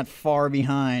isn't that far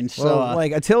behind. So Well,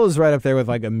 like Attila's right up there with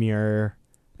like Amir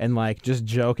and like just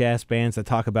joke ass bands that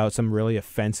talk about some really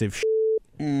offensive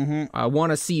shit. I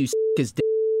want to see you his dick.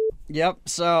 Yep.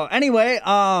 So anyway,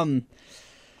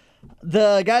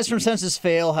 the guys from Census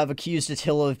Fail have accused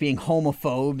Attila of being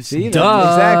homophobes. See, Duh.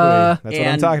 exactly. That's what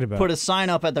I'm and talking about. put a sign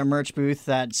up at their merch booth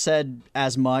that said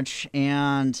as much.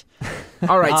 And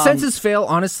All right, Census Fail,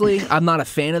 honestly, I'm not a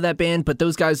fan of that band, but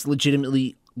those guys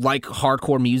legitimately like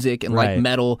hardcore music and like Right.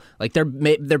 metal. Like their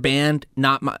band,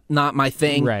 not my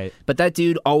thing. Right. But that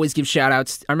dude always gives shout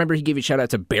outs. I remember he gave a shout out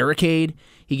to Barricade.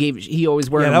 He always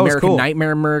wear Yeah, that was American cool.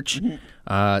 Nightmare merch.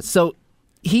 So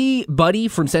Buddy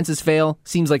from Census Fail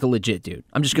seems like a legit dude.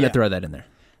 I'm just gonna Yeah. throw that in there.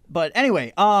 But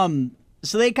anyway,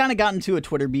 so they kind of got into a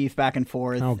Twitter beef back and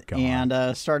forth, Oh, God.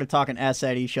 and started talking S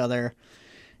at each other.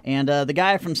 And the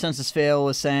guy from Census Fail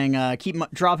was saying, keep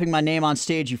dropping my name on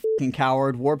stage, you fucking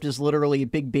coward. Warped is literally a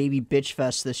big baby bitch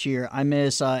fest this year. I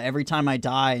miss Every Time I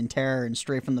Die and Terror and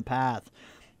Stray from the Path.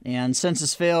 And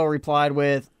Census Fail replied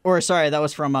with, that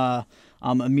was from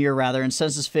Amir rather, and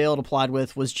Census Failed replied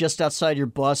with, was just outside your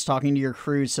bus talking to your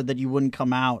crew, said that you wouldn't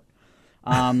come out.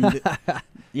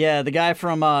 Yeah, the guy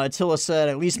from Attila said,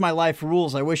 at least my life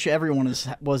rules. I wish everyone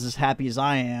was as happy as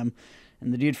I am.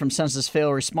 And the dude from Census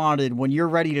Fail responded, when you're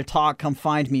ready to talk, come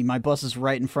find me. My bus is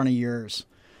right in front of yours.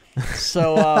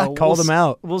 So Called him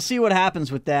out. We'll see what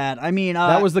happens with that. I mean,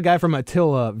 That was the guy from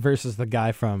Attila versus the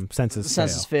guy from Census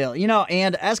Fail. Fail.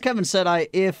 And as Kevin said,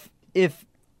 if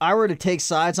I were to take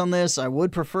sides on this, I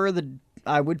would prefer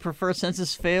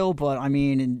Census Fail, but I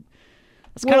mean,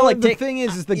 it's kind of like the thing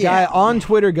is the guy on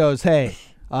Twitter goes, "Hey,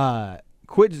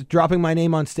 quit dropping my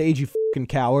name on stage, you fucking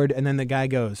coward," and then the guy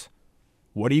goes,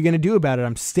 "What are you gonna do about it?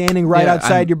 I'm standing right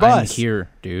outside your bus. I'm here,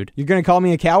 dude. You're gonna call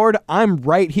me a coward? I'm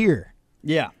right here."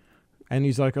 Yeah. And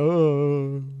he's like,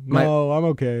 "Oh, no, I'm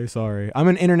okay. Sorry. I'm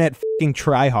an internet fucking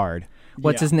tryhard."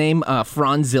 What's his name?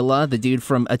 Franzilla, the dude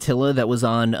from Attila that was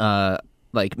on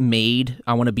like Made,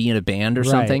 I Want to Be in a Band or Right.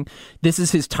 something. This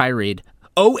is his tirade.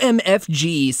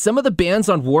 OMFG, some of the bands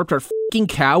on Warped are fucking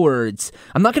cowards.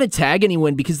 I'm not going to tag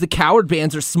anyone because the coward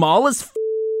bands are small as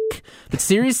fuck. But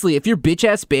seriously, if your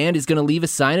bitch-ass band is going to leave a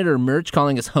sign at our merch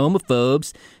calling us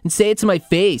homophobes, and say it to my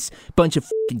face. Bunch of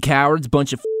fucking cowards,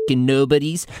 bunch of fucking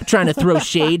nobodies, trying to throw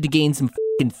shade to gain some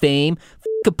fucking fame.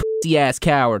 Fuck a pussy-ass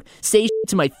coward. Say shit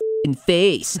to my fucking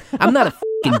face. I'm not a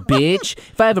fucking bitch.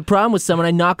 If I have a problem with someone,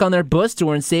 I knock on their bus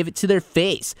door and save it to their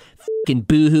face. Fucking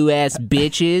boohoo-ass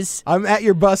bitches. I'm at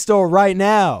your bus store right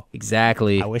now.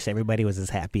 Exactly. I wish everybody was as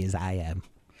happy as I am.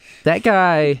 That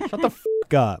guy, Shut the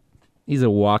fuck up. he's a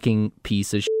walking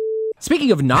piece of shit.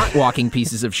 Speaking of not walking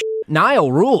pieces of shit,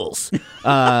 Niall rules.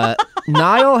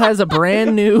 Niall has a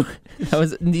brand new... That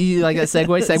was you like a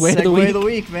segue of the Segway week. of the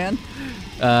week, man.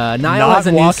 Niall Not has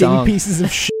a new walking song. pieces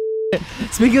of shit.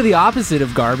 Speaking of the opposite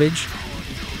of garbage,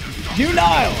 Do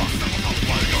Nile.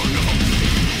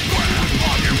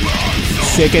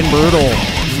 sick and brutal.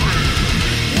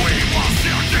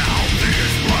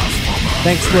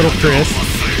 Thanks, little Chris.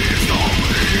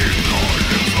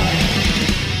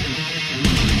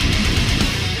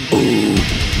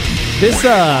 This,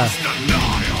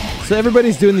 so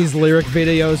everybody's doing these lyric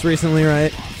videos recently,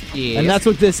 right? Yeah. And that's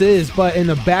what this is, but in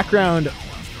the background,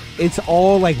 it's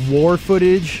all like war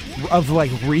footage of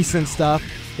like recent stuff.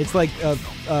 It's like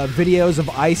videos of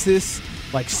ISIS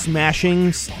like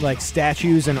smashing like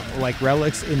statues and like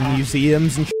relics in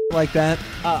museums and shit like that.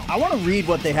 I want to read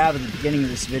what they have at the beginning of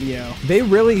this video. They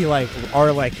really like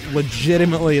are like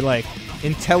legitimately like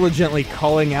intelligently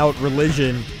calling out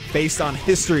religion based on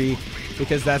history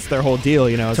because that's their whole deal,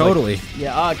 you know. It's Totally.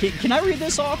 Yeah, can I read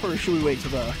this off, or should we wait till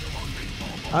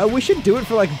the... we should do it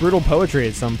for like brutal poetry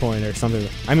at some point or something.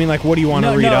 I mean, like, what do you want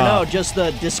to read off? No, just the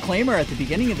disclaimer at the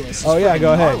beginning of this. Oh yeah,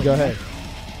 go ahead, gnarly, go man. ahead.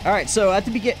 All right, so at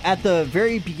the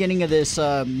very beginning of this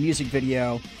music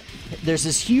video, there's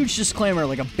this huge disclaimer,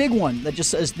 like a big one, that just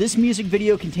says, this music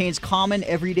video contains common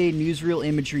everyday newsreel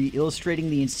imagery illustrating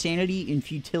the insanity and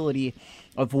futility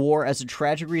of war as a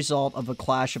tragic result of a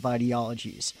clash of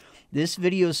ideologies. This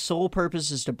video's sole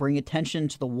purpose is to bring attention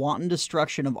to the wanton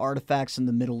destruction of artifacts in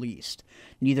the Middle East.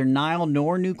 Neither Nile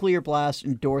nor Nuclear Blast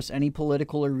endorse any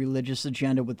political or religious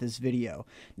agenda with this video.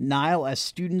 Nile, as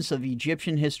students of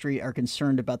Egyptian history, are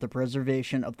concerned about the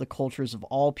preservation of the cultures of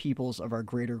all peoples of our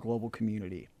greater global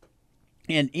community.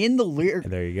 And in the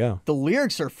There you go. the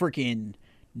lyrics are freaking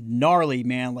gnarly,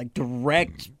 man. Like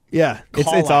direct. Yeah, it's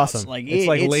Call-outs, awesome. like, It's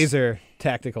like it's- laser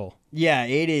tactical. Yeah,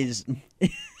 it is.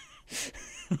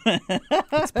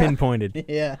 It's pinpointed.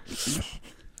 Yeah,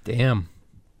 Damn.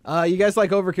 You guys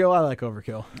like Overkill? I like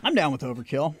Overkill. I'm down with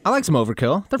Overkill. I like some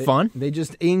Overkill. They're fun. They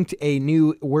just inked a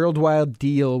new worldwide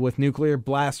deal with Nuclear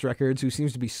Blast Records, who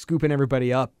seems to be scooping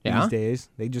everybody up Yeah? these days.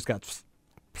 They just got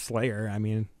Slayer. I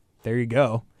mean, there you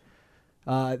go.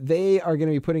 They are going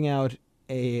to be putting out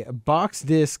a box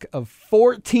disc of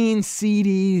 14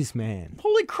 CDs, man.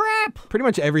 Holy crap! Pretty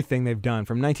much everything they've done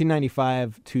from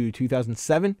 1995 to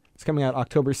 2007. It's coming out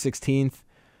October 16th.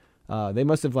 They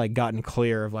must have like gotten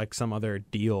clear of like some other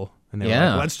deal, and they were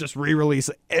Yeah. like, let's just re-release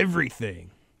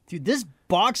everything. Dude, this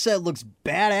box set looks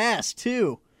badass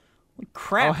too. Holy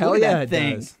crap! Oh, hell look at yeah, that it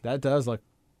thing. does. That does look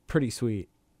pretty sweet.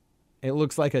 It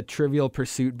looks like a Trivial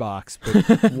Pursuit box,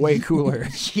 but way cooler.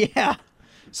 Yeah,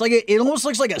 it's like it almost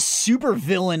looks like a super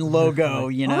villain logo.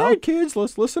 You know? All right, kids,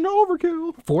 let's listen to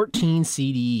Overkill. 14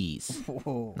 CDs.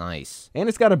 Whoa. Nice. And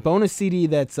it's got a bonus CD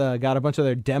that's got a bunch of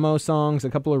their demo songs, a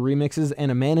couple of remixes,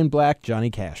 and a Man in Black Johnny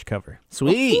Cash cover.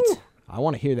 Sweet. I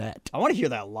want to hear that. I want to hear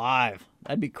that live.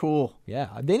 That'd be cool. Yeah,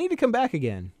 they need to come back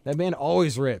again. That band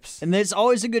always rips. And it's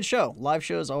always a good show. Live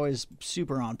show is always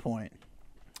super on point.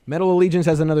 Metal Allegiance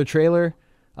has another trailer.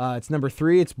 It's number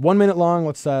 3. It's 1 minute long.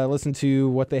 Let's listen to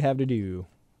what they have to do.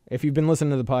 If you've been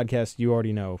listening to the podcast, you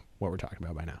already know what we're talking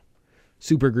about by now.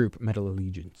 Supergroup Metal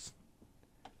Allegiance.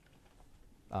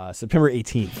 September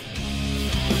 18th.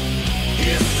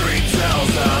 History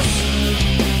tells us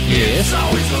Yes. it's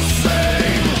always the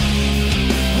same.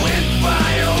 With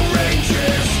fire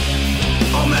ranges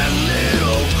on that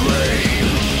little grave.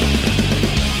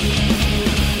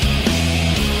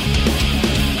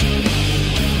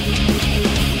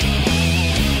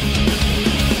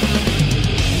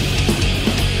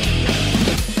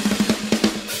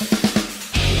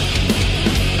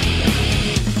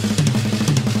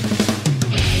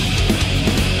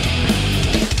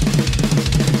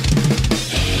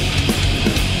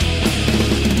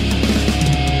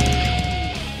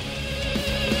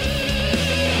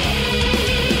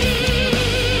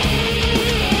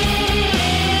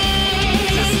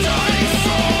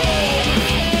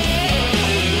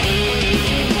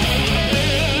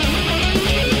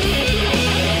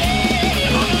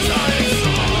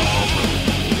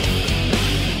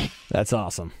 That's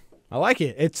awesome. I like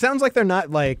it. It sounds like they're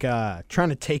not like trying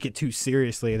to take it too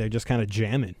seriously. They're just kind of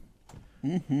jamming.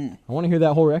 Mm-hmm. I want to hear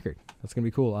that whole record. That's going to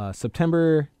be cool.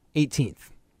 September 18th.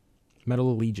 Metal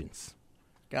Allegiance.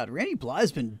 God, Randy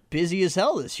Blythe's been busy as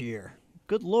hell this year.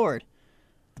 Good Lord.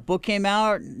 The book came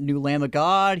out, New Lamb of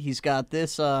God. He's got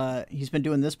this, he's been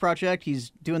doing this project.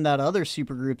 He's doing that other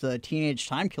supergroup, the Teenage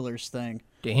Time Killers thing.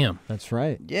 Damn. That's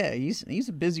right. Yeah, he's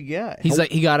a busy guy. He's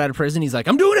like, he got out of prison. He's like,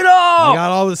 I'm doing it I all. got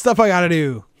all the stuff I got to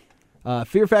do.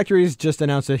 Fear Factory's just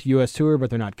announced a U.S. tour, but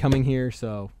they're not coming here,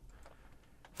 so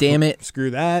Damn it.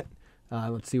 screw that.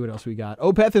 Let's see what else we got.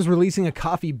 Opeth is releasing a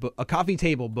coffee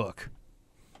table book.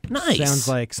 Nice. Sounds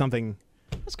like something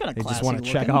That's kind of they classy just want to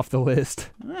check looking. off the list.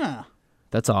 Yeah.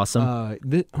 That's awesome. All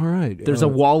right. There's a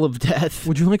wall of death.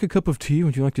 Would you like a cup of tea?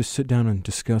 Would you like to sit down and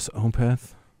discuss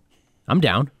Opeth? I'm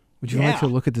down. Would you like Yeah. to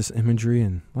look at this imagery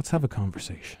and let's have a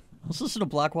conversation? Let's listen to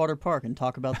Blackwater Park and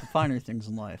talk about the finer things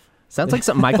in life. Sounds like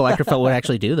something Michael Eckerfeld would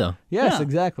actually do, though. Yes, Yeah.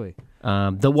 exactly.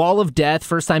 The Wall of Death,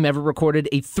 first time ever recorded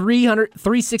a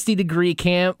 360-degree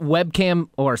webcam,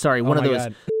 or sorry, one Oh of my those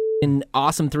God. an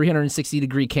awesome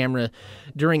 360-degree camera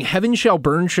during Heaven Shall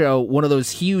Burn show, one of those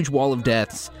huge Wall of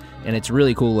Deaths, and it's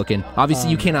really cool looking. Obviously,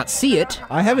 you cannot see it.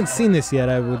 I haven't seen this yet.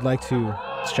 I would like to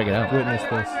Let's check it out. witness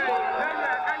this.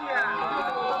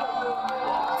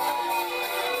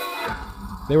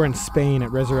 They were in Spain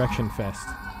at Resurrection Fest.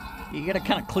 You gotta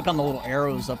kind of click on the little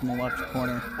arrows up in the left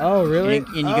corner. Oh, really? And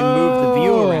you can move the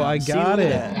view around. I See, got look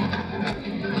it. at that.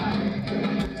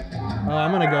 Oh,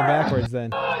 I'm gonna go backwards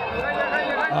then.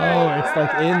 Oh, it's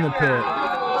like in the pit.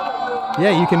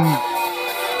 Yeah, you can.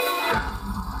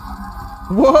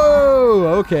 Whoa!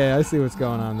 Okay, I see what's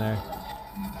going on there.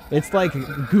 It's like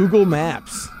Google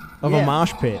Maps of a Yeah.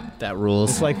 mosh pit. That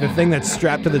rules. It's like the thing that's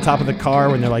strapped to the top of the car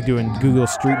when they're like doing Google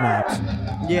Street Maps.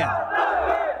 Yeah.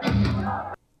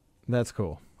 That's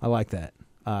cool. I like that.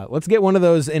 Let's get one of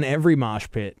those in every mosh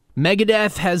pit.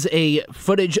 Megadeth has a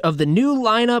footage of the new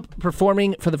lineup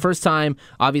performing for the first time.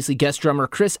 Obviously, guest drummer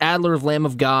Chris Adler of Lamb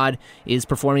of God is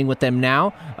performing with them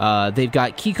now. They've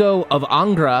got Kiko of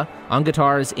Angra on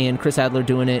guitars and Chris Adler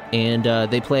doing it, and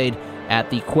they played at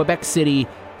the Quebec City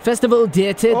Festival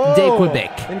d'été de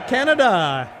Québec. In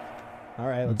Canada. All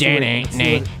right. Let's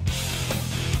see what-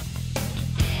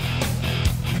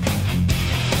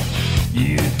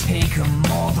 You take a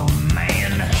mortal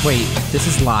man Wait, this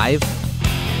is live?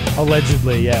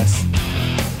 Allegedly, yes.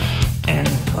 and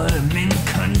put him in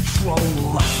control.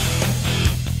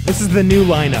 This is the new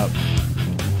lineup.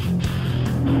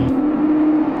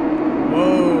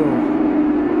 Whoa.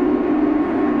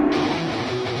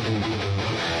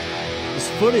 This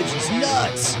footage is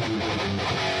nuts.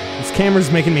 This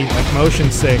camera's making me like motion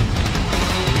sick.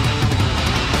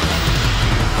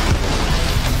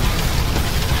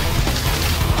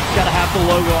 Gotta have the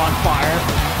logo on fire.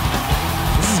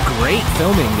 This is great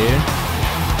filming, dude.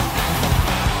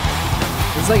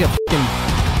 It's like a fucking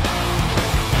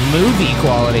movie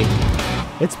quality.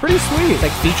 It's pretty sweet. It's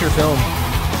like feature film.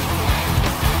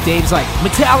 Dave's like,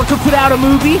 Metallica put out a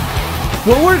movie?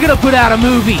 Well, we're gonna put out a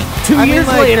movie 2 I mean, years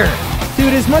like, later.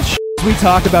 Dude, as much as we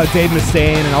talk about Dave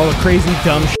Mustaine and all the crazy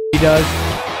dumb he does,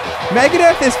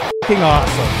 Megadeth is fucking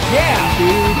awesome. Yeah,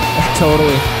 dude.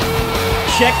 Totally.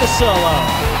 Check the solo.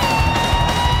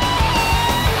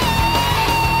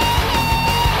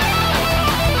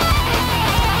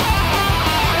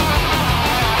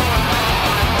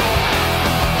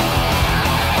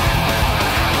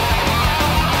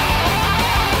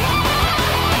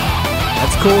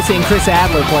 That's cool seeing Chris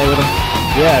Adler play with him.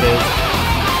 Yeah, it is.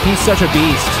 He's such a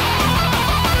beast.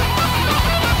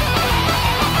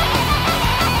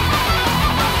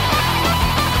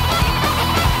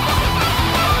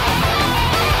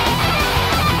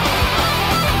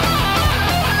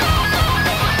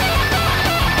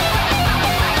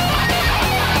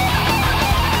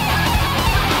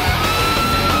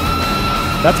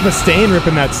 That's Mustaine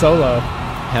ripping that solo.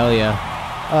 Hell yeah.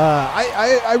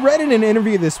 I read in an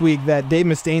interview this week that Dave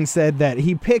Mustaine said that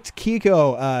he picked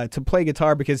Kiko to play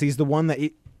guitar because he's the one that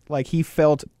he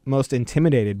felt most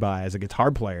intimidated by as a guitar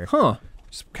player. Huh.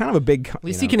 It's kind of a big. At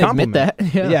least he can admit that.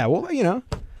 Yeah. Well,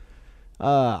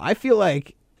 I feel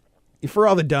like for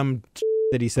all the dumb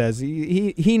that he says,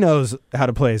 he knows how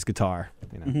to play his guitar.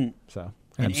 So.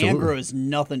 And Absolutely. Angra is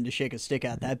nothing to shake a stick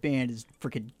at. That band is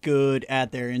freaking good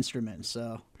at their instruments.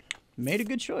 So, made a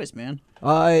good choice, man.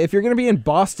 If you're gonna be in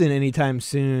Boston anytime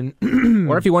soon,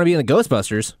 Or if you want to be in the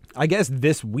Ghostbusters. I guess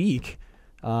this week,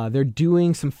 they're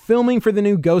doing some filming for the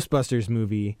new Ghostbusters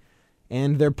movie,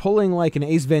 and they're pulling like an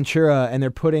Ace Ventura, and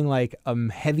they're putting like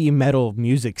a heavy metal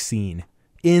music scene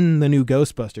in the new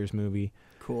Ghostbusters movie.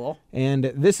 Cool. And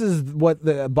this is what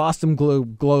the Boston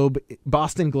Globe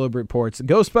reports.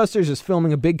 Ghostbusters is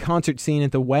filming a big concert scene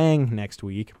at the Wang next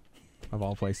week, of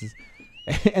all places.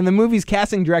 And the movie's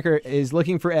casting director is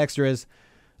looking for extras.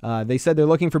 They said they're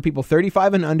looking for people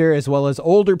 35 and under, as well as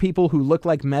older people who look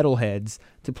like metalheads,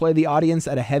 to play the audience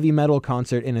at a heavy metal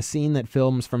concert in a scene that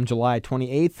films from July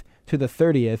 28th to the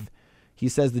 30th. He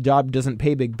says the job doesn't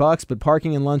pay big bucks, but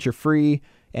parking and lunch are free,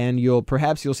 and you'll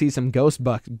see some ghost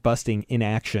busting in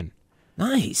action.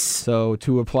 Nice. So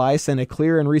to apply, send a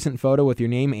clear and recent photo with your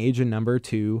name, age, and number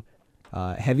to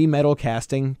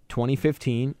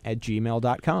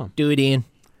heavymetalcasting2015@gmail.com. Do it, Ian.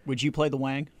 Would you play the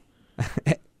Wang?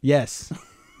 Yes,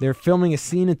 they're filming a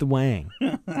scene at the Wang.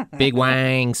 Big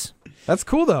wangs. That's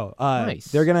cool though. Nice.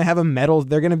 They're gonna have a metal.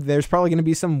 There's probably gonna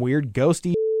be some weird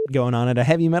ghosty going on at a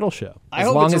heavy metal show. I As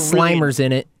hope long it's as a really- Slimer's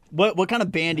in it. What kind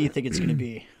of band do you think it's going to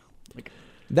be?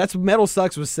 That's Metal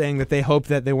Sucks was saying that they hoped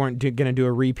that they weren't going to do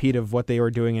a repeat of what they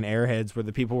were doing in Airheads, where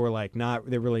the people were like not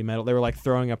they're really metal. They were like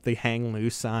throwing up the hang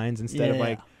loose signs instead of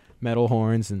like metal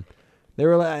horns, and they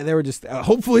were just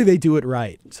hopefully they do it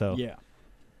right. So Yeah.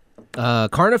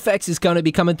 Carnifex is going to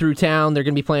be coming through town. They're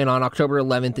going to be playing on October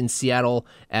 11th in Seattle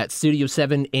at Studio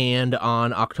 7 and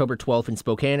on October 12th in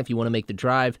Spokane if you want to make the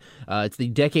drive. It's the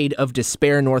Decade of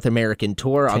Despair North American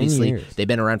Tour. 10 Obviously, years. they've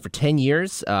been around for 10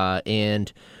 years,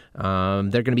 and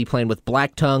they're going to be playing with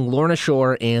Black Tongue, Lorna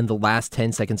Shore, and The Last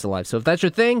 10 Seconds Alive. So if that's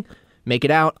your thing, make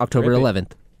it out October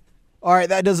 11th. All right,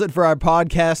 that does it for our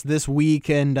podcast this week.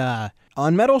 And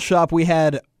on Metal Shop, we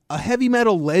had a heavy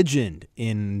metal legend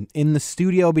in the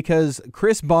studio because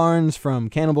Chris Barnes from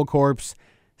Cannibal Corpse,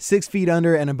 6 Feet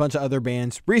Under, and a bunch of other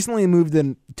bands recently moved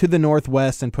to the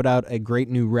Northwest and put out a great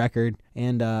new record.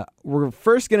 And we're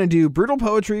first going to do Brutal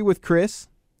Poetry with Chris,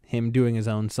 him doing his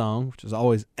own song, which is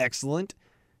always excellent.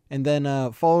 And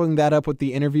then following that up with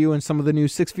the interview and some of the new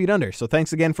 6 Feet Under. So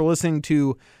thanks again for listening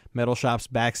to Metal Shop's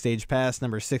Backstage Pass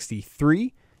number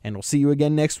 63, and we'll see you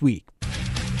again next week.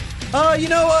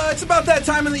 It's about that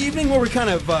time in the evening where we kind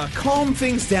of calm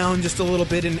things down just a little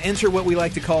bit and enter what we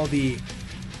like to call the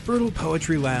Brutal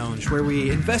Poetry Lounge, where we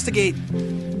investigate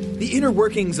the inner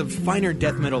workings of finer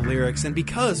death metal lyrics. And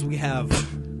because we have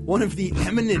one of the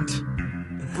eminent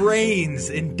brains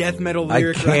in death metal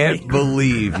lyric I can't writing.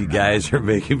 believe you guys are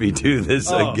making me do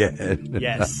this again.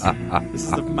 Yes.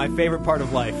 This is my favorite part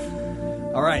of life.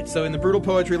 All right, so in the Brutal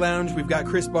Poetry Lounge, we've got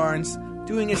Chris Barnes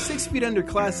doing a 6 Feet Under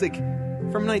classic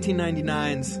from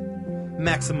 1999's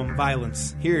Maximum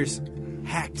Violence. Here's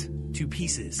Hacked to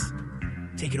Pieces.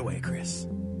 Take it away, Chris.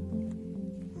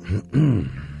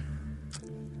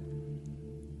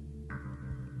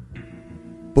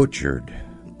 Butchered,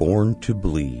 born to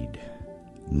bleed.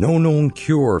 No known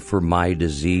cure for my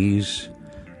disease.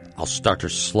 I'll start to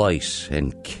slice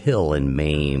and kill and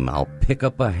maim. I'll pick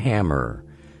up a hammer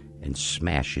and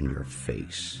smash in your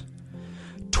face.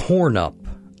 Torn up,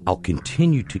 I'll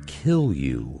continue to kill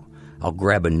you. I'll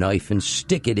grab a knife and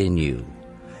stick it in you.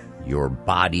 Your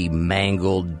body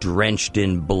mangled, drenched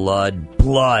in blood,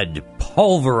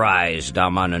 pulverized.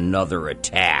 I'm on another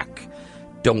attack.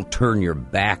 Don't turn your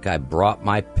back, I brought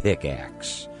my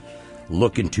pickaxe.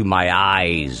 Look into my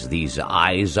eyes, these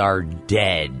eyes are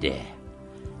dead.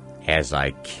 As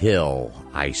I kill,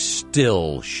 I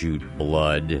still shoot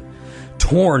blood.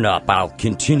 Torn up, I'll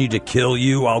continue to kill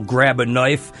you. I'll grab a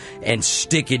knife and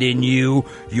stick it in you.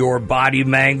 Your body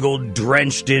mangled,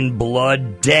 drenched in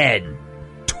blood, dead.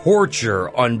 Torture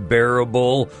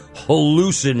unbearable,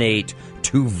 hallucinate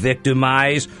to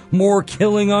victimize. More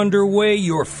killing underway,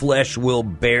 your flesh will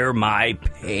bear my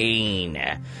pain.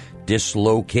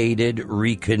 Dislocated,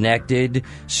 reconnected,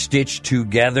 stitched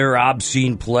together,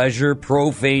 obscene pleasure,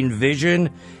 profane vision,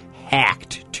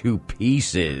 hacked to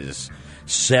pieces.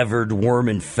 Severed,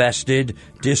 worm-infested,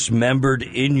 dismembered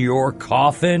in your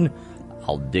coffin,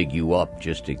 I'll dig you up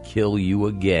just to kill you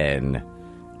again.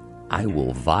 I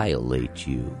will violate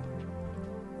you.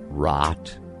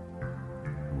 Rot,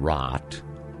 rot,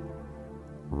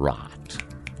 rot.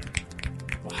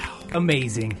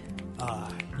 Amazing.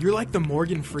 You're like the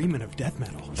Morgan Freeman of death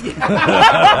metal.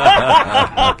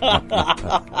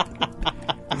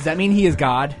 Does that mean he is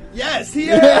God? Yes, he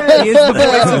is! He is the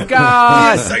voice of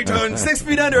God. Yes, Satan. 6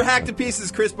 Feet Under, Hacked to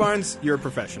Pieces. Chris Barnes, you're a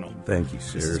professional. Thank you,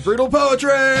 This sir. is Brutal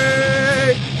Poetry!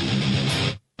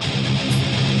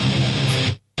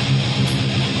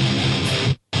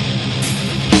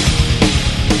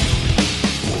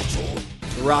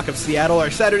 The Rock of Seattle, our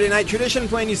Saturday night tradition,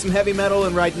 playing you some heavy metal,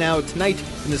 and right now, tonight,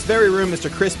 in this very room,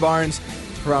 Mr. Chris Barnes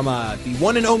from the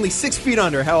one and only 6 Feet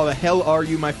Under. How the hell are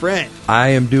you, my friend? I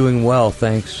am doing well.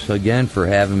 Thanks again for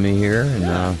having me here, and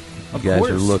you guys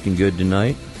course. are looking good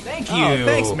tonight. Thank you. Oh,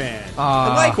 thanks, man. And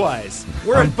likewise.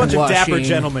 We're a bunch of dapper blushing.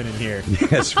 gentlemen in here.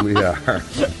 Yes, we are.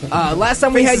 Last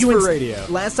time we had Faces you in for radio.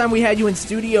 Last time we had you in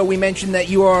studio, we mentioned that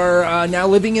you are now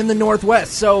living in the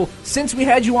Northwest. So since we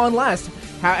had you on last,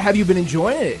 have you been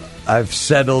enjoying it? I've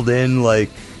settled in like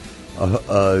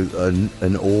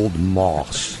an old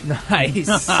moss. Nice.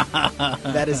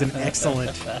 That is an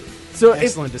excellent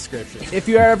description. If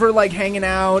you're ever like hanging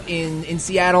out in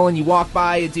Seattle and you walk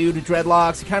by a dude with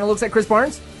dreadlocks, he kind of looks like Chris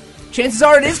Barnes, chances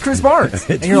are it is Chris Barnes.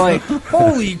 And you're like,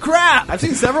 holy crap. I've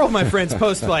seen several of my friends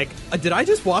post like, did I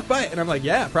just walk by it? And I'm like,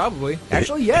 yeah, probably.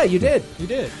 Actually, yeah, you did. You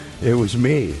did. It was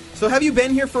me. So have you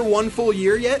been here for one full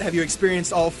year yet? Have you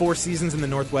experienced all 4 seasons in the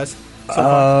Northwest so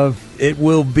far? It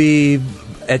will be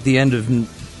at the end of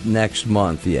next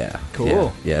month, yeah.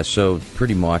 Cool. Yeah, so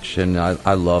pretty much, and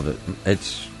I love it.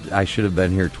 I should have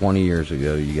been here 20 years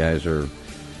ago. You guys are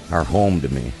home to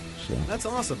me. So. That's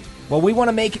awesome. Well, we want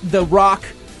to make The Rock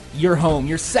your home,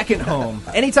 your second home.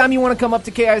 Anytime you want to come up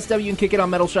to KISW and kick it on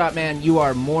Metal Shop, man, you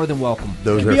are more than welcome.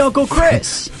 Those Maybe are Uncle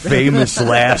Chris. famous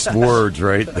last words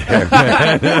right there.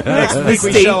 Next week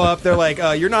we show up, they're like,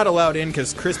 you're not allowed in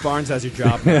because Chris Barnes has your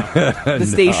job now. The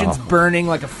station's burning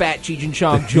like a fat Cheech and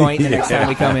Chong joint the next time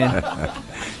we come in.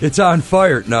 It's on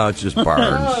fire. No, it's just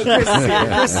Barnes. Chris is here.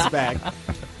 Chris is back.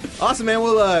 Awesome, man.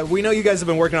 Well, we know you guys have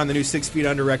been working on the new 6 Feet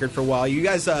Under record for a while. You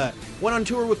guys went on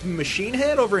tour with Machine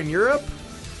Head over in Europe?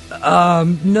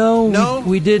 No,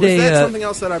 we did Was that something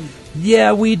else that I'm...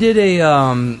 Yeah, we did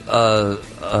a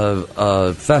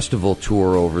festival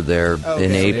tour over there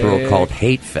in April called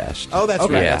Hate Fest. Oh, that's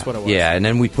right. Yeah, That's what it was. Yeah, and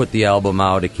then we put the album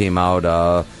out. It came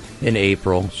out in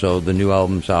April, so the new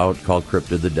album's out called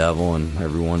Crypt of the Devil,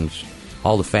 and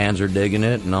all the fans are digging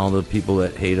it, and all the people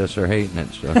that hate us are hating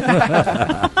it. So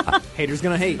that's Haters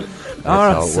gonna hate.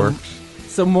 how it works.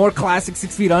 So more classic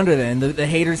 6 Feet Under then. The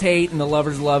haters hate and the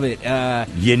lovers love it.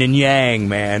 Yin and yang,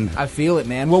 man. I feel it,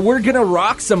 man. Well, we're going to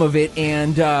rock some of it,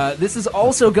 and this is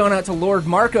also going out to Lord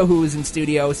Marco, who is in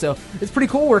studio, so it's pretty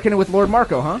cool working with Lord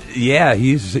Marco, huh? Yeah,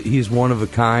 he's one of a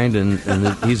kind, and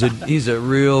he's a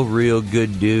real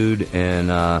good dude,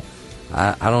 and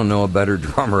I don't know a better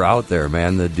drummer out there,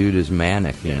 man. The dude is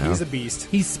manic, you know. He's a beast.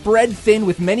 He's spread thin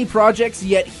with many projects,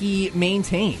 yet he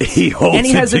maintains. He holds and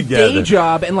he it has together. a day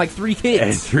job and like 3 kids.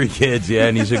 And 3 kids, yeah,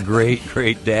 and he's a great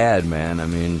dad, man. I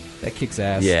mean, That kicks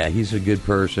ass. yeah, he's a good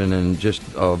person and just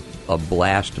a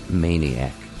blast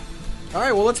maniac. All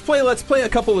right, well, let's play a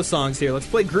couple of songs here. Let's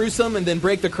play Gruesome and then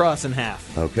Break the Cross in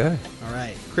Half. Okay. All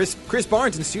right. Chris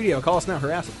Barnes in studio. Call us now.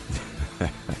 Harass him.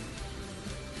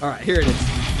 All right, here it is.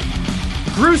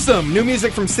 Gruesome, new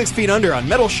music from 6 Feet Under on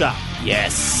Metal Shop.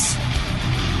 Yes.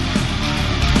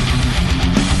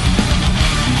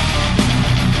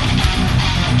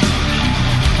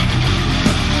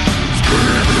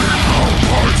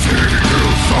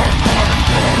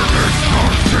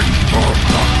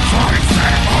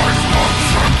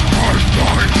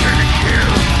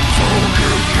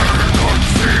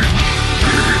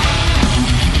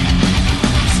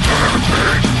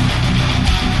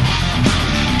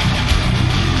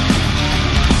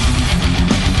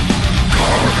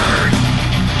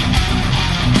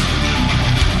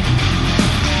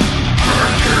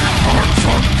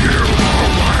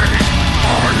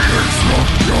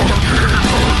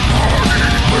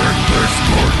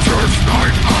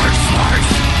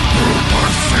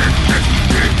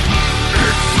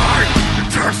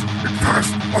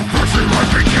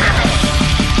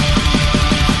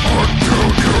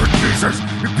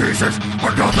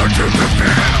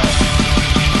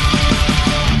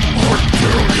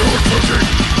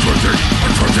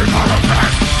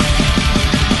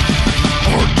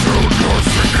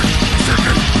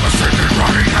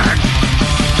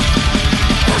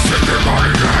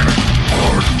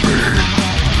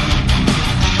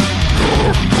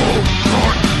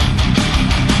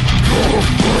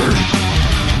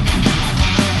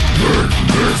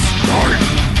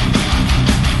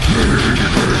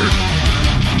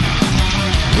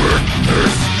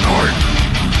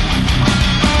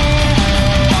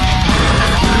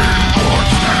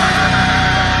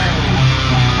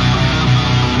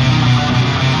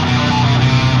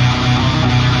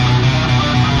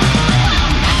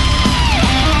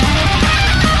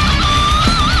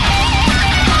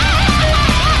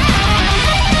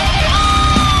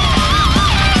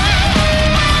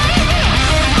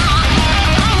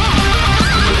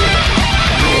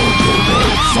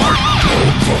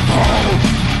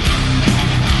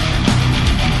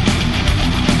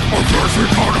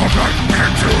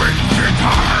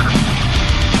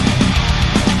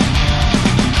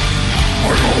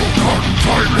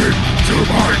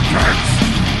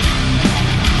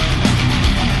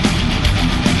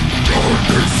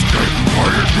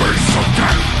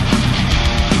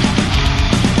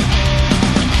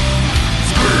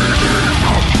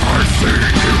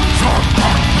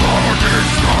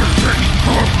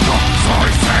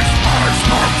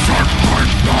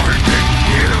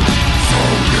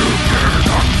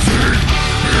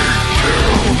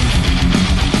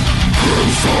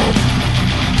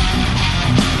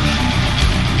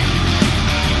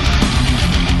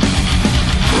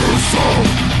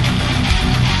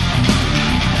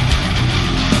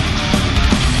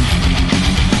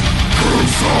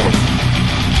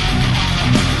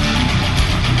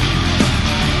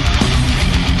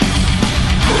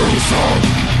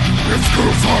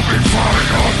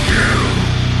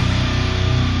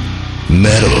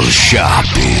 Metal Shop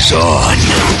is on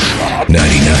 99.9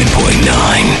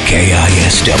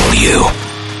 KISW.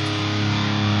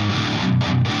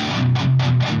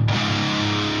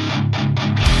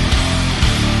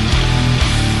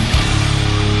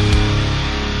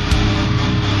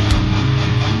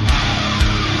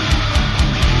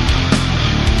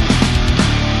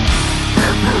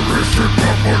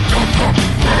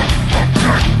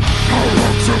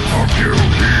 you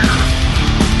hear?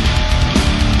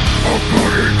 A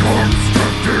body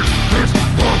constructed this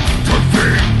month to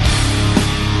feed.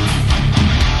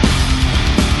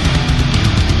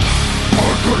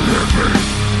 On the living,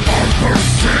 on the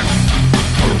sick,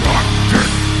 the rotten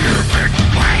human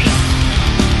waste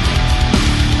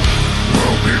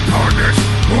will be punished,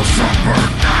 will suffer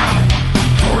now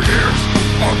for years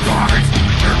of lies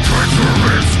and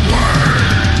treacherous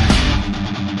ways.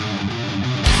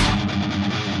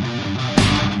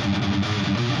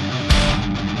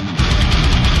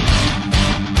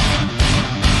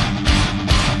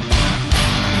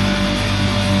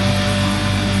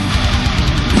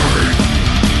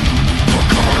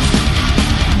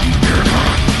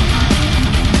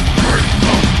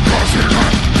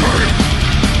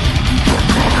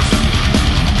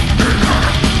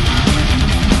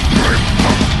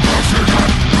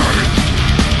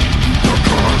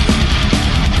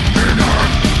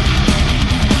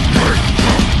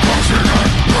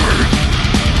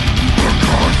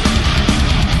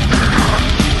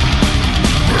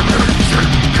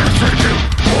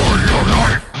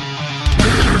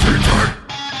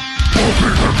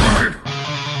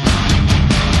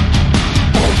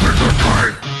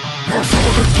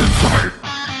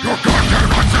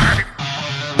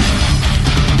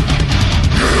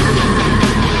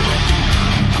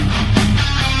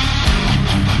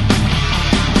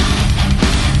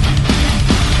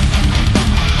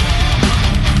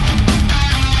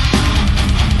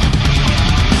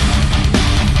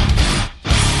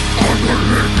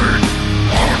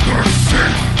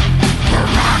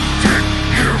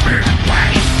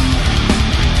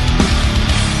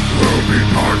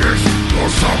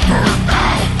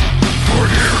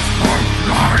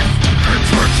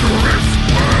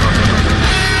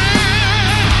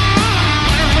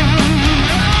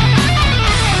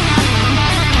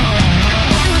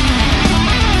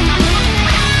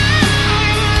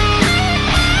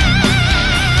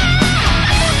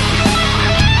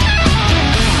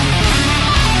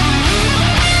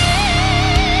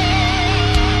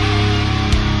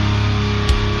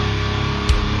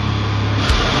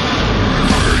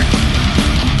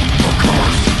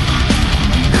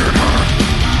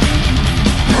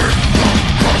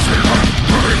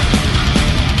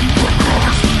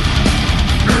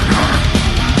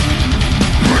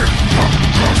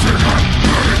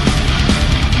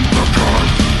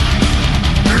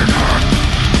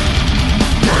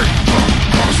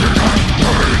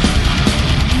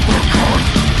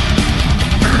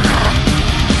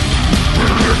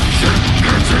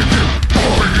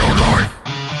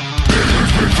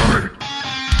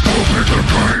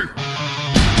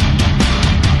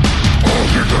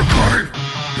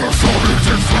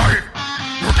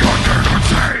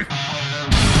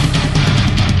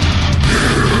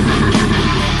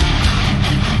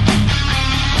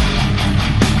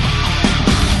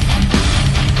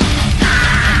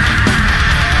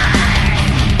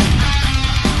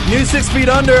 New 6 Feet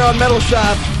Under on Metal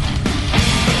Shop.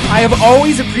 I have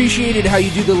always appreciated how you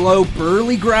do the low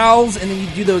burly growls and then you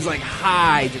do those like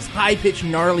high, just high-pitched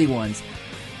gnarly ones.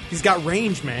 He's got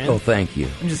range, man. Oh, thank you.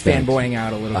 I'm just Thanks. fanboying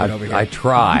out a little bit over here. I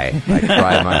try. I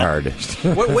try my hardest.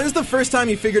 When's the first time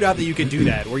you figured out that you could do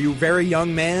that? Were you a very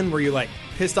young man? Were you like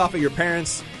pissed off at your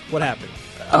parents? What happened?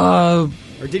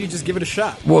 Or did you just give it a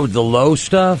shot? What, the low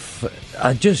stuff?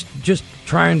 Just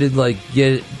trying to like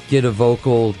get a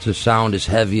vocal to sound as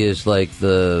heavy as like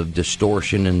the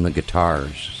distortion in the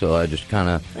guitars. So I just kind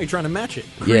of Are you trying to match it?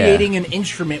 Creating an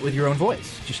instrument with your own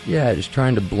voice. just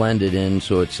trying to blend it in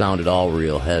so it sounded all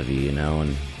real heavy, you know,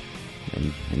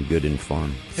 and good and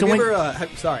fun. Have you ever?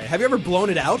 Have you ever blown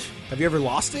it out? Have you ever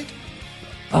lost it?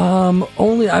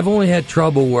 I've only had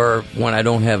trouble when I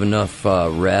don't have enough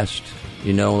rest.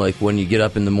 You know, like when you get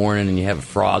up in the morning and you have a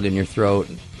frog in your throat,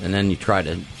 and then you try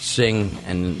to sing,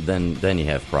 and then you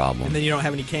have problems. And then you don't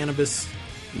have any cannabis.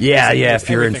 Yeah. Makes If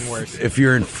you're everything worse. if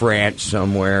you're in France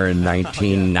somewhere in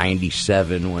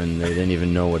 1997 when they didn't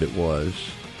even know what it was,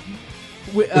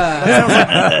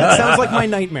 That sounds like my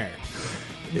nightmare.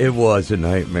 it was a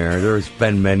nightmare. There's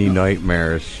been many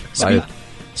nightmares.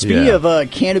 Speaking Yeah.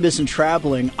 of cannabis and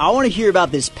traveling, I want to hear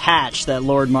about this patch that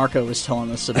Lord Marco was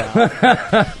telling us about.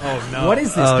 Oh no! What is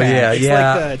this Oh, patch?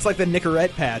 yeah. It's like the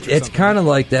Nicorette patch. Or It's something. kind of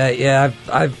like that. Yeah,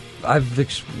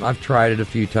 I've tried it a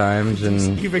few times,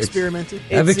 and You've experimented.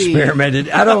 I've It's the experimented.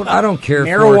 I don't care.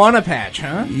 Marijuana patch,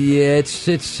 huh? Yeah,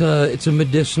 it's a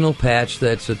medicinal patch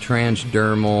that's a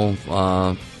transdermal.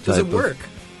 Does type it work?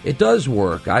 It does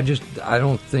work. I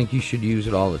don't think you should use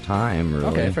it all the time. Really.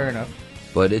 Okay, fair enough.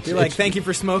 But it's You're like, it's- thank you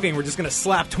for smoking. We're just gonna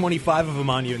slap 25 of them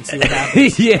on you and see what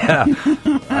happens. yeah.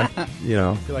 You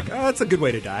know. You're like, oh, that's a good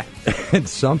way to die.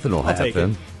 Something will take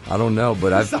happen. I don't know,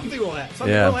 but I've Something will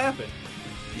happen.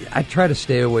 I try to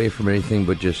stay away from anything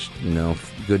but just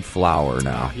good flour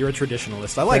now. You're a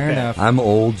traditionalist. I like Fair that. enough. I'm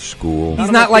old school.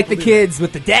 He's not like the kids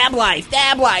with the dab life,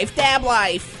 dab life, dab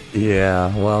life.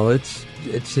 Yeah, well, it's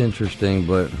interesting,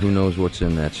 but who knows what's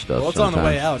in that stuff. Well, it's sometimes. on the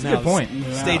way out now. good point.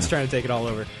 State's trying to take it all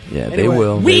over. Yeah, they Anyway,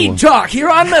 will. Weed talk here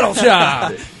on Metal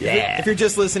Shop. Yeah. If you're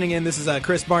just listening in, this is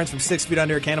Chris Barnes from 6 Feet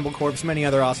Under, Cannibal Corpse, many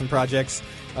other awesome projects.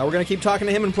 We're going to keep talking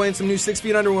to him and playing some new 6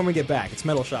 Feet Under when we get back. It's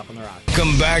Metal Shop on the Rock.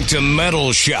 Come back to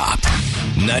Metal Shop,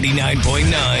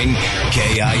 99.9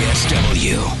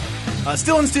 KISW.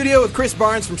 Still in studio with Chris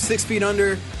Barnes from 6 Feet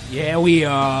Under. Yeah, we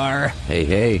are.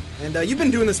 Hey. And you've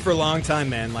been doing this for a long time,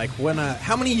 man. Like,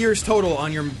 how many years total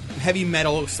on your heavy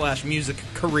metal / music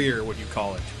career would you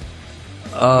call it?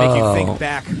 Make you think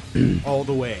back all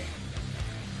the way.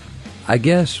 I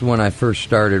guess when I first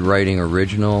started writing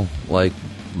original,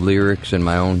 lyrics and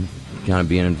my own kind of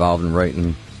being involved in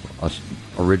writing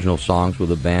original songs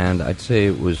with a band, I'd say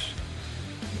it was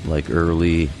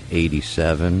early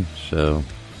 87, so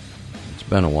it's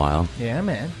been a while. Yeah,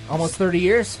 man. Almost 30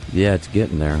 years. Yeah, it's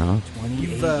getting there, huh? 28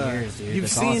 years, dude. You've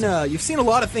That's seen awesome. you've seen a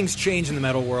lot of things change in the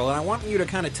metal world, and I want you to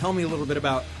kind of tell me a little bit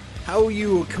about how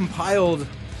you compiled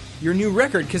your new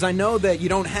record, because I know that you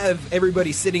don't have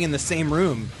everybody sitting in the same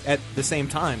room at the same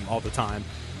time all the time.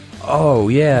 Oh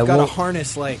yeah, You've got to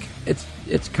harness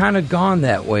it's kind of gone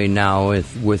that way now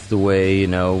with the way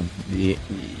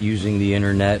using the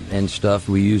internet and stuff.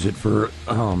 We use it for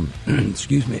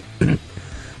excuse me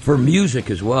for music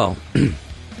as well,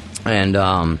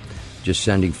 and just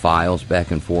sending files back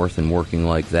and forth and working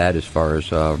like that as far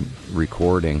as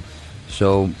recording.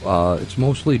 So it's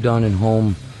mostly done in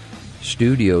home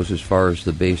studios as far as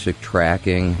the basic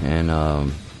tracking, and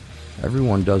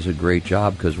everyone does a great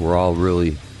job because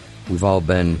we've all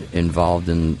been involved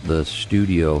in the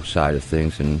studio side of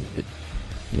things, and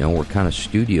we're kind of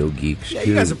studio geeks Yeah, too.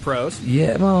 you guys are pros.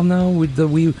 Yeah, well, no,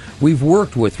 we've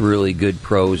worked with really good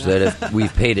pros that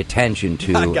we've paid attention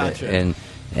to, I gotcha.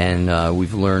 and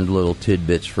we've learned little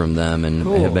tidbits from them, and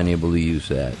Cool. have been able to use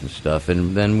that and stuff.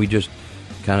 And then we just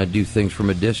kind of do things from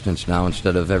a distance now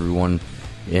instead of everyone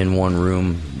in one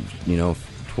room,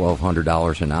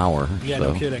 $1,200 an hour. Yeah,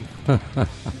 so. no kidding.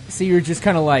 So you're just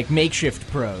kind of like makeshift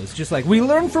pros. Just like, we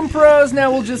learn from pros,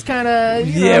 now we'll just kind of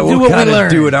do we'll what we kind of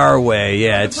learn. do it our way.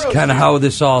 Yeah, it's pros kind of do. how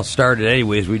this all started.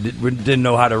 Anyways, we didn't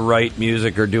know how to write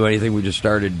music or do anything. We just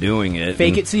started doing it. Fake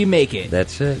and it so you make it.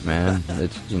 That's it, man.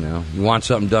 It's you want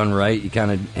something done right, you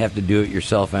kind of have to do it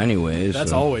yourself anyways.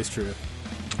 That's so always true.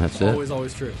 That's it.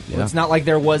 Always true. Yeah. It's not like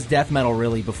there was death metal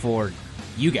really before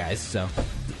you guys, so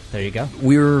there you go.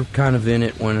 We were kind of in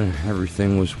it when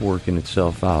everything was working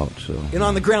itself out. So And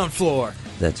on the ground floor.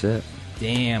 that's it.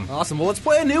 Damn. Awesome. Well, let's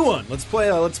play a new one. Let's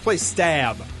play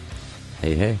Stab.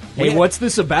 Hey. Hey, what's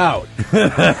this about?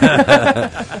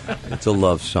 It's a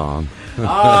love song.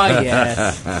 Oh,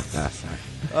 yes.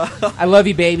 I love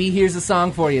you, baby. Here's a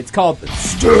song for you. It's called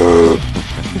This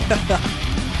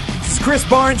is Chris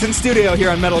Barnes in studio here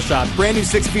on Metal Shop. Brand new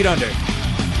 6 Feet Under.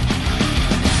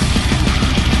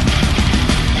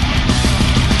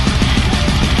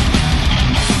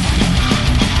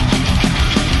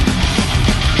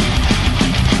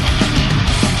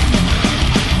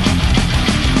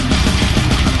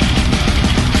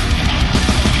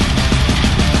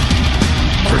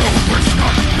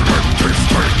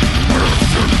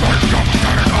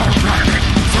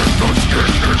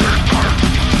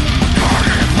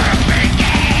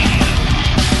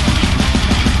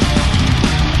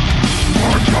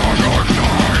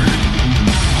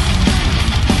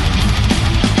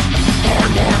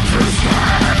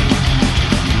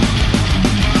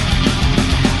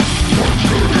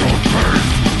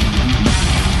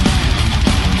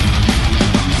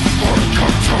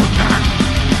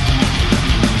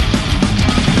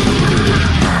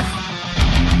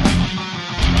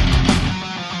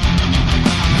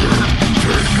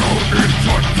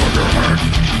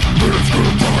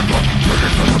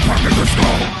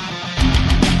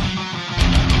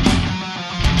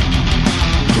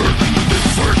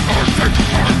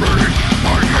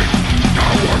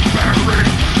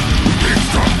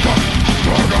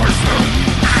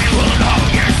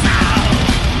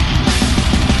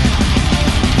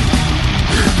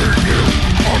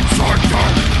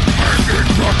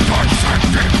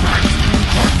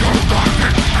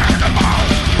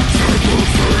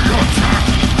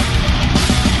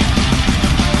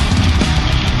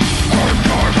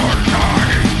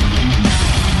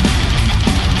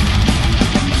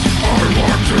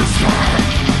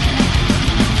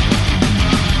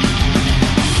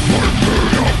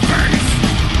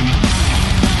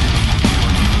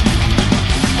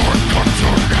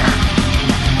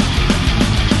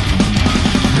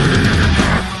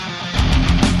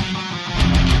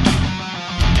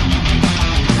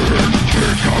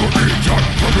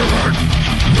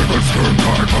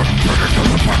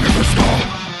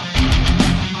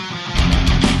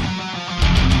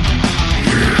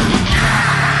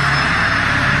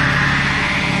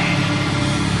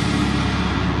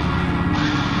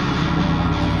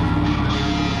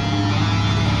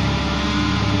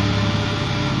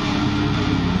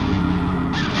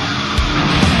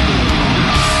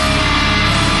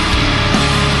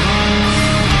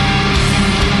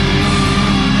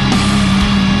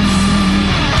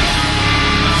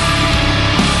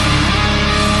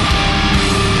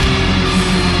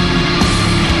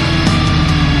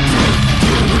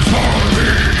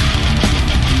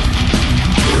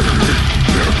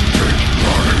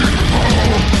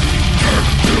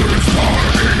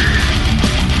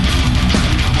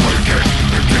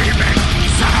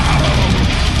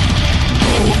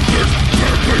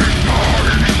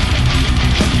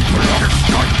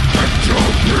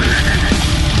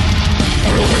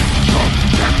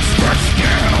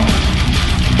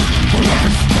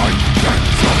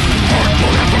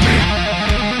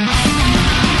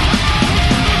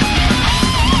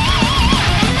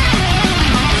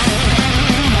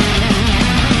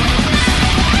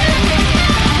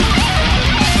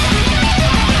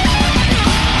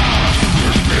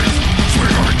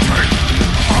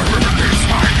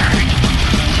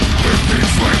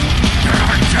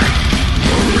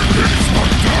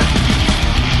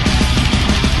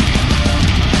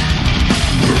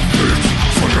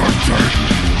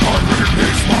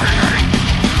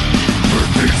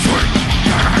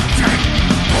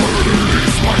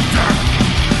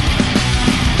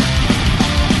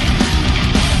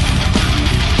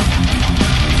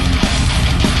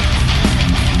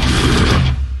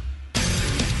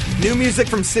 music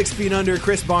from 6 Feet Under.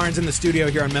 Chris Barnes in the studio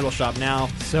here on Metal Shop Now.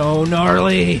 So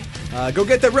gnarly. Go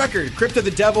get that record, Crypt of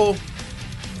the Devil.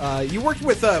 You worked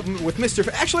with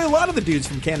Mr. Actually, a lot of the dudes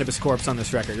from Cannabis Corpse on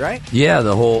this record, right? Yeah,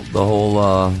 the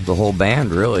whole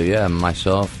band, really. Yeah,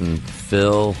 myself and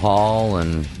Phil Hall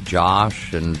and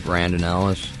Josh and Brandon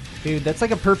Ellis. Dude, that's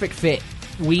like a perfect fit.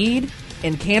 Weed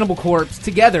and Cannibal Corpse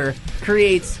together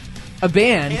creates a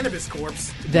band Cannabis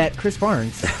Corpse. that Chris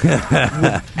Barnes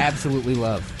would absolutely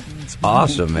love. It's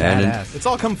awesome, man. And Badass. It's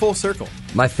all come full circle.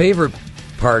 my favorite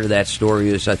part of that story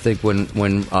is, I think, when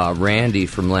Randy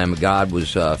from Lamb of God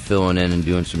was filling in and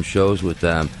doing some shows with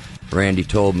them, Randy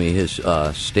told me his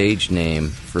stage name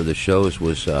for the shows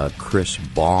was Chris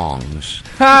Bongs.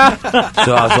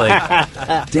 So I was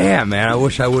like, damn, man, I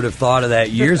wish I would have thought of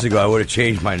that years ago. I would have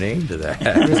changed my name to that.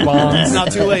 Chris Bongs. It's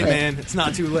not too late, man. It's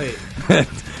not too late.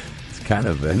 It's kind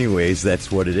of, anyways,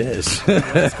 that's what it is.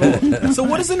 So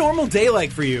what is a normal day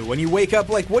like for you? When you wake up,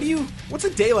 like, what's a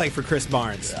day like for Chris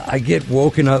Barnes? I get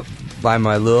woken up by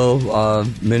my little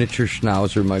miniature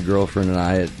schnauzer, my girlfriend and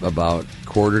I, at about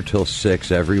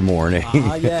 5:45 every morning.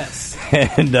 Ah, yes.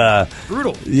 And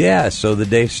Brutal. yeah, so the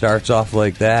day starts off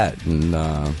like that, and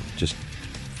just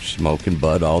smoking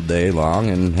bud all day long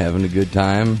and having a good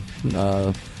time,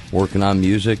 working on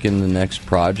music and the next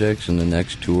projects and the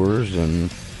next tours,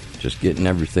 and just getting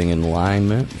everything in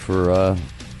alignment for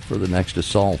the next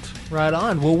assault. Right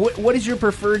on. Well, what is your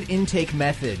preferred intake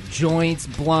method? Joints,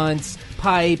 blunts,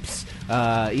 pipes,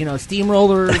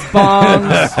 steamrollers,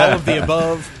 bongs, All of the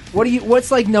above.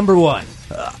 What's like number one?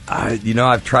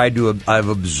 I've tried to. I've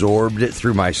absorbed it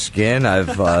through my skin. I've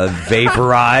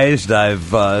vaporized.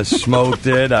 I've smoked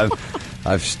it.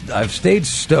 I've stayed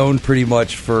stoned pretty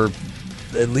much for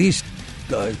at least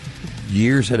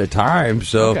years at a time.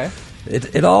 So Okay.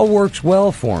 it all works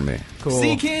well for me. Cool.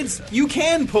 See, kids, you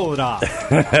can pull it off.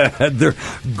 They're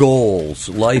goals,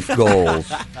 life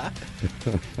goals.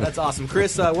 That's awesome.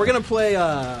 Chris, we're going to play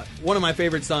one of my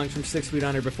favorite songs from 6 Feet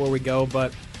Under before we go,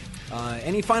 but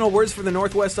any final words for the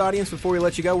Northwest audience before we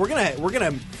let you go? We're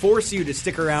gonna force you to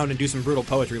stick around and do some brutal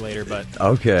poetry later, but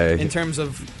Okay. in terms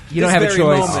of You don't this have a very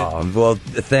choice. moment- Well,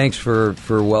 thanks for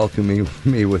welcoming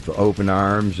me with open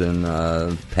arms and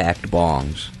packed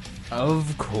bongs.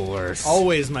 Of course.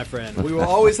 Always, my friend. We will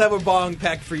always have a bong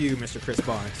packed for you, Mr. Chris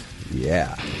Barnes.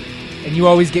 Yeah. And you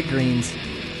always get greens.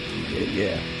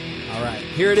 Yeah. All right,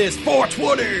 here it is,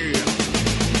 420!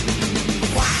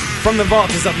 From the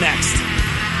Vault is up next.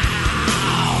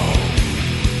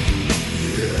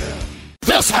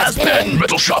 This has been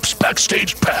Metal Shop's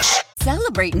Backstage Pass.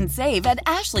 Celebrate and save at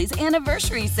Ashley's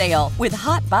Anniversary Sale. With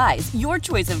Hot Buys, your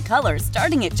choice of colors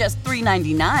starting at just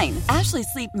 $3.99. Ashley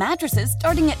Sleep mattresses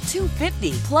starting at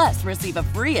 $2.50. Plus, receive a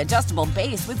free adjustable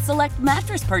base with select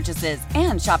mattress purchases.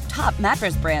 And shop top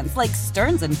mattress brands like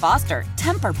Stearns & Foster,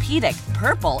 Tempur-Pedic,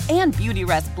 Purple, and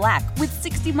Beautyrest Black with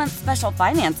 60-month special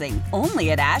financing. Only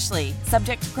at Ashley.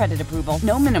 Subject to credit approval.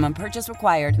 No minimum purchase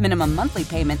required. Minimum monthly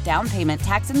payment, down payment,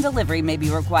 tax, and delivery may be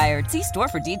required. See store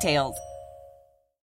for details.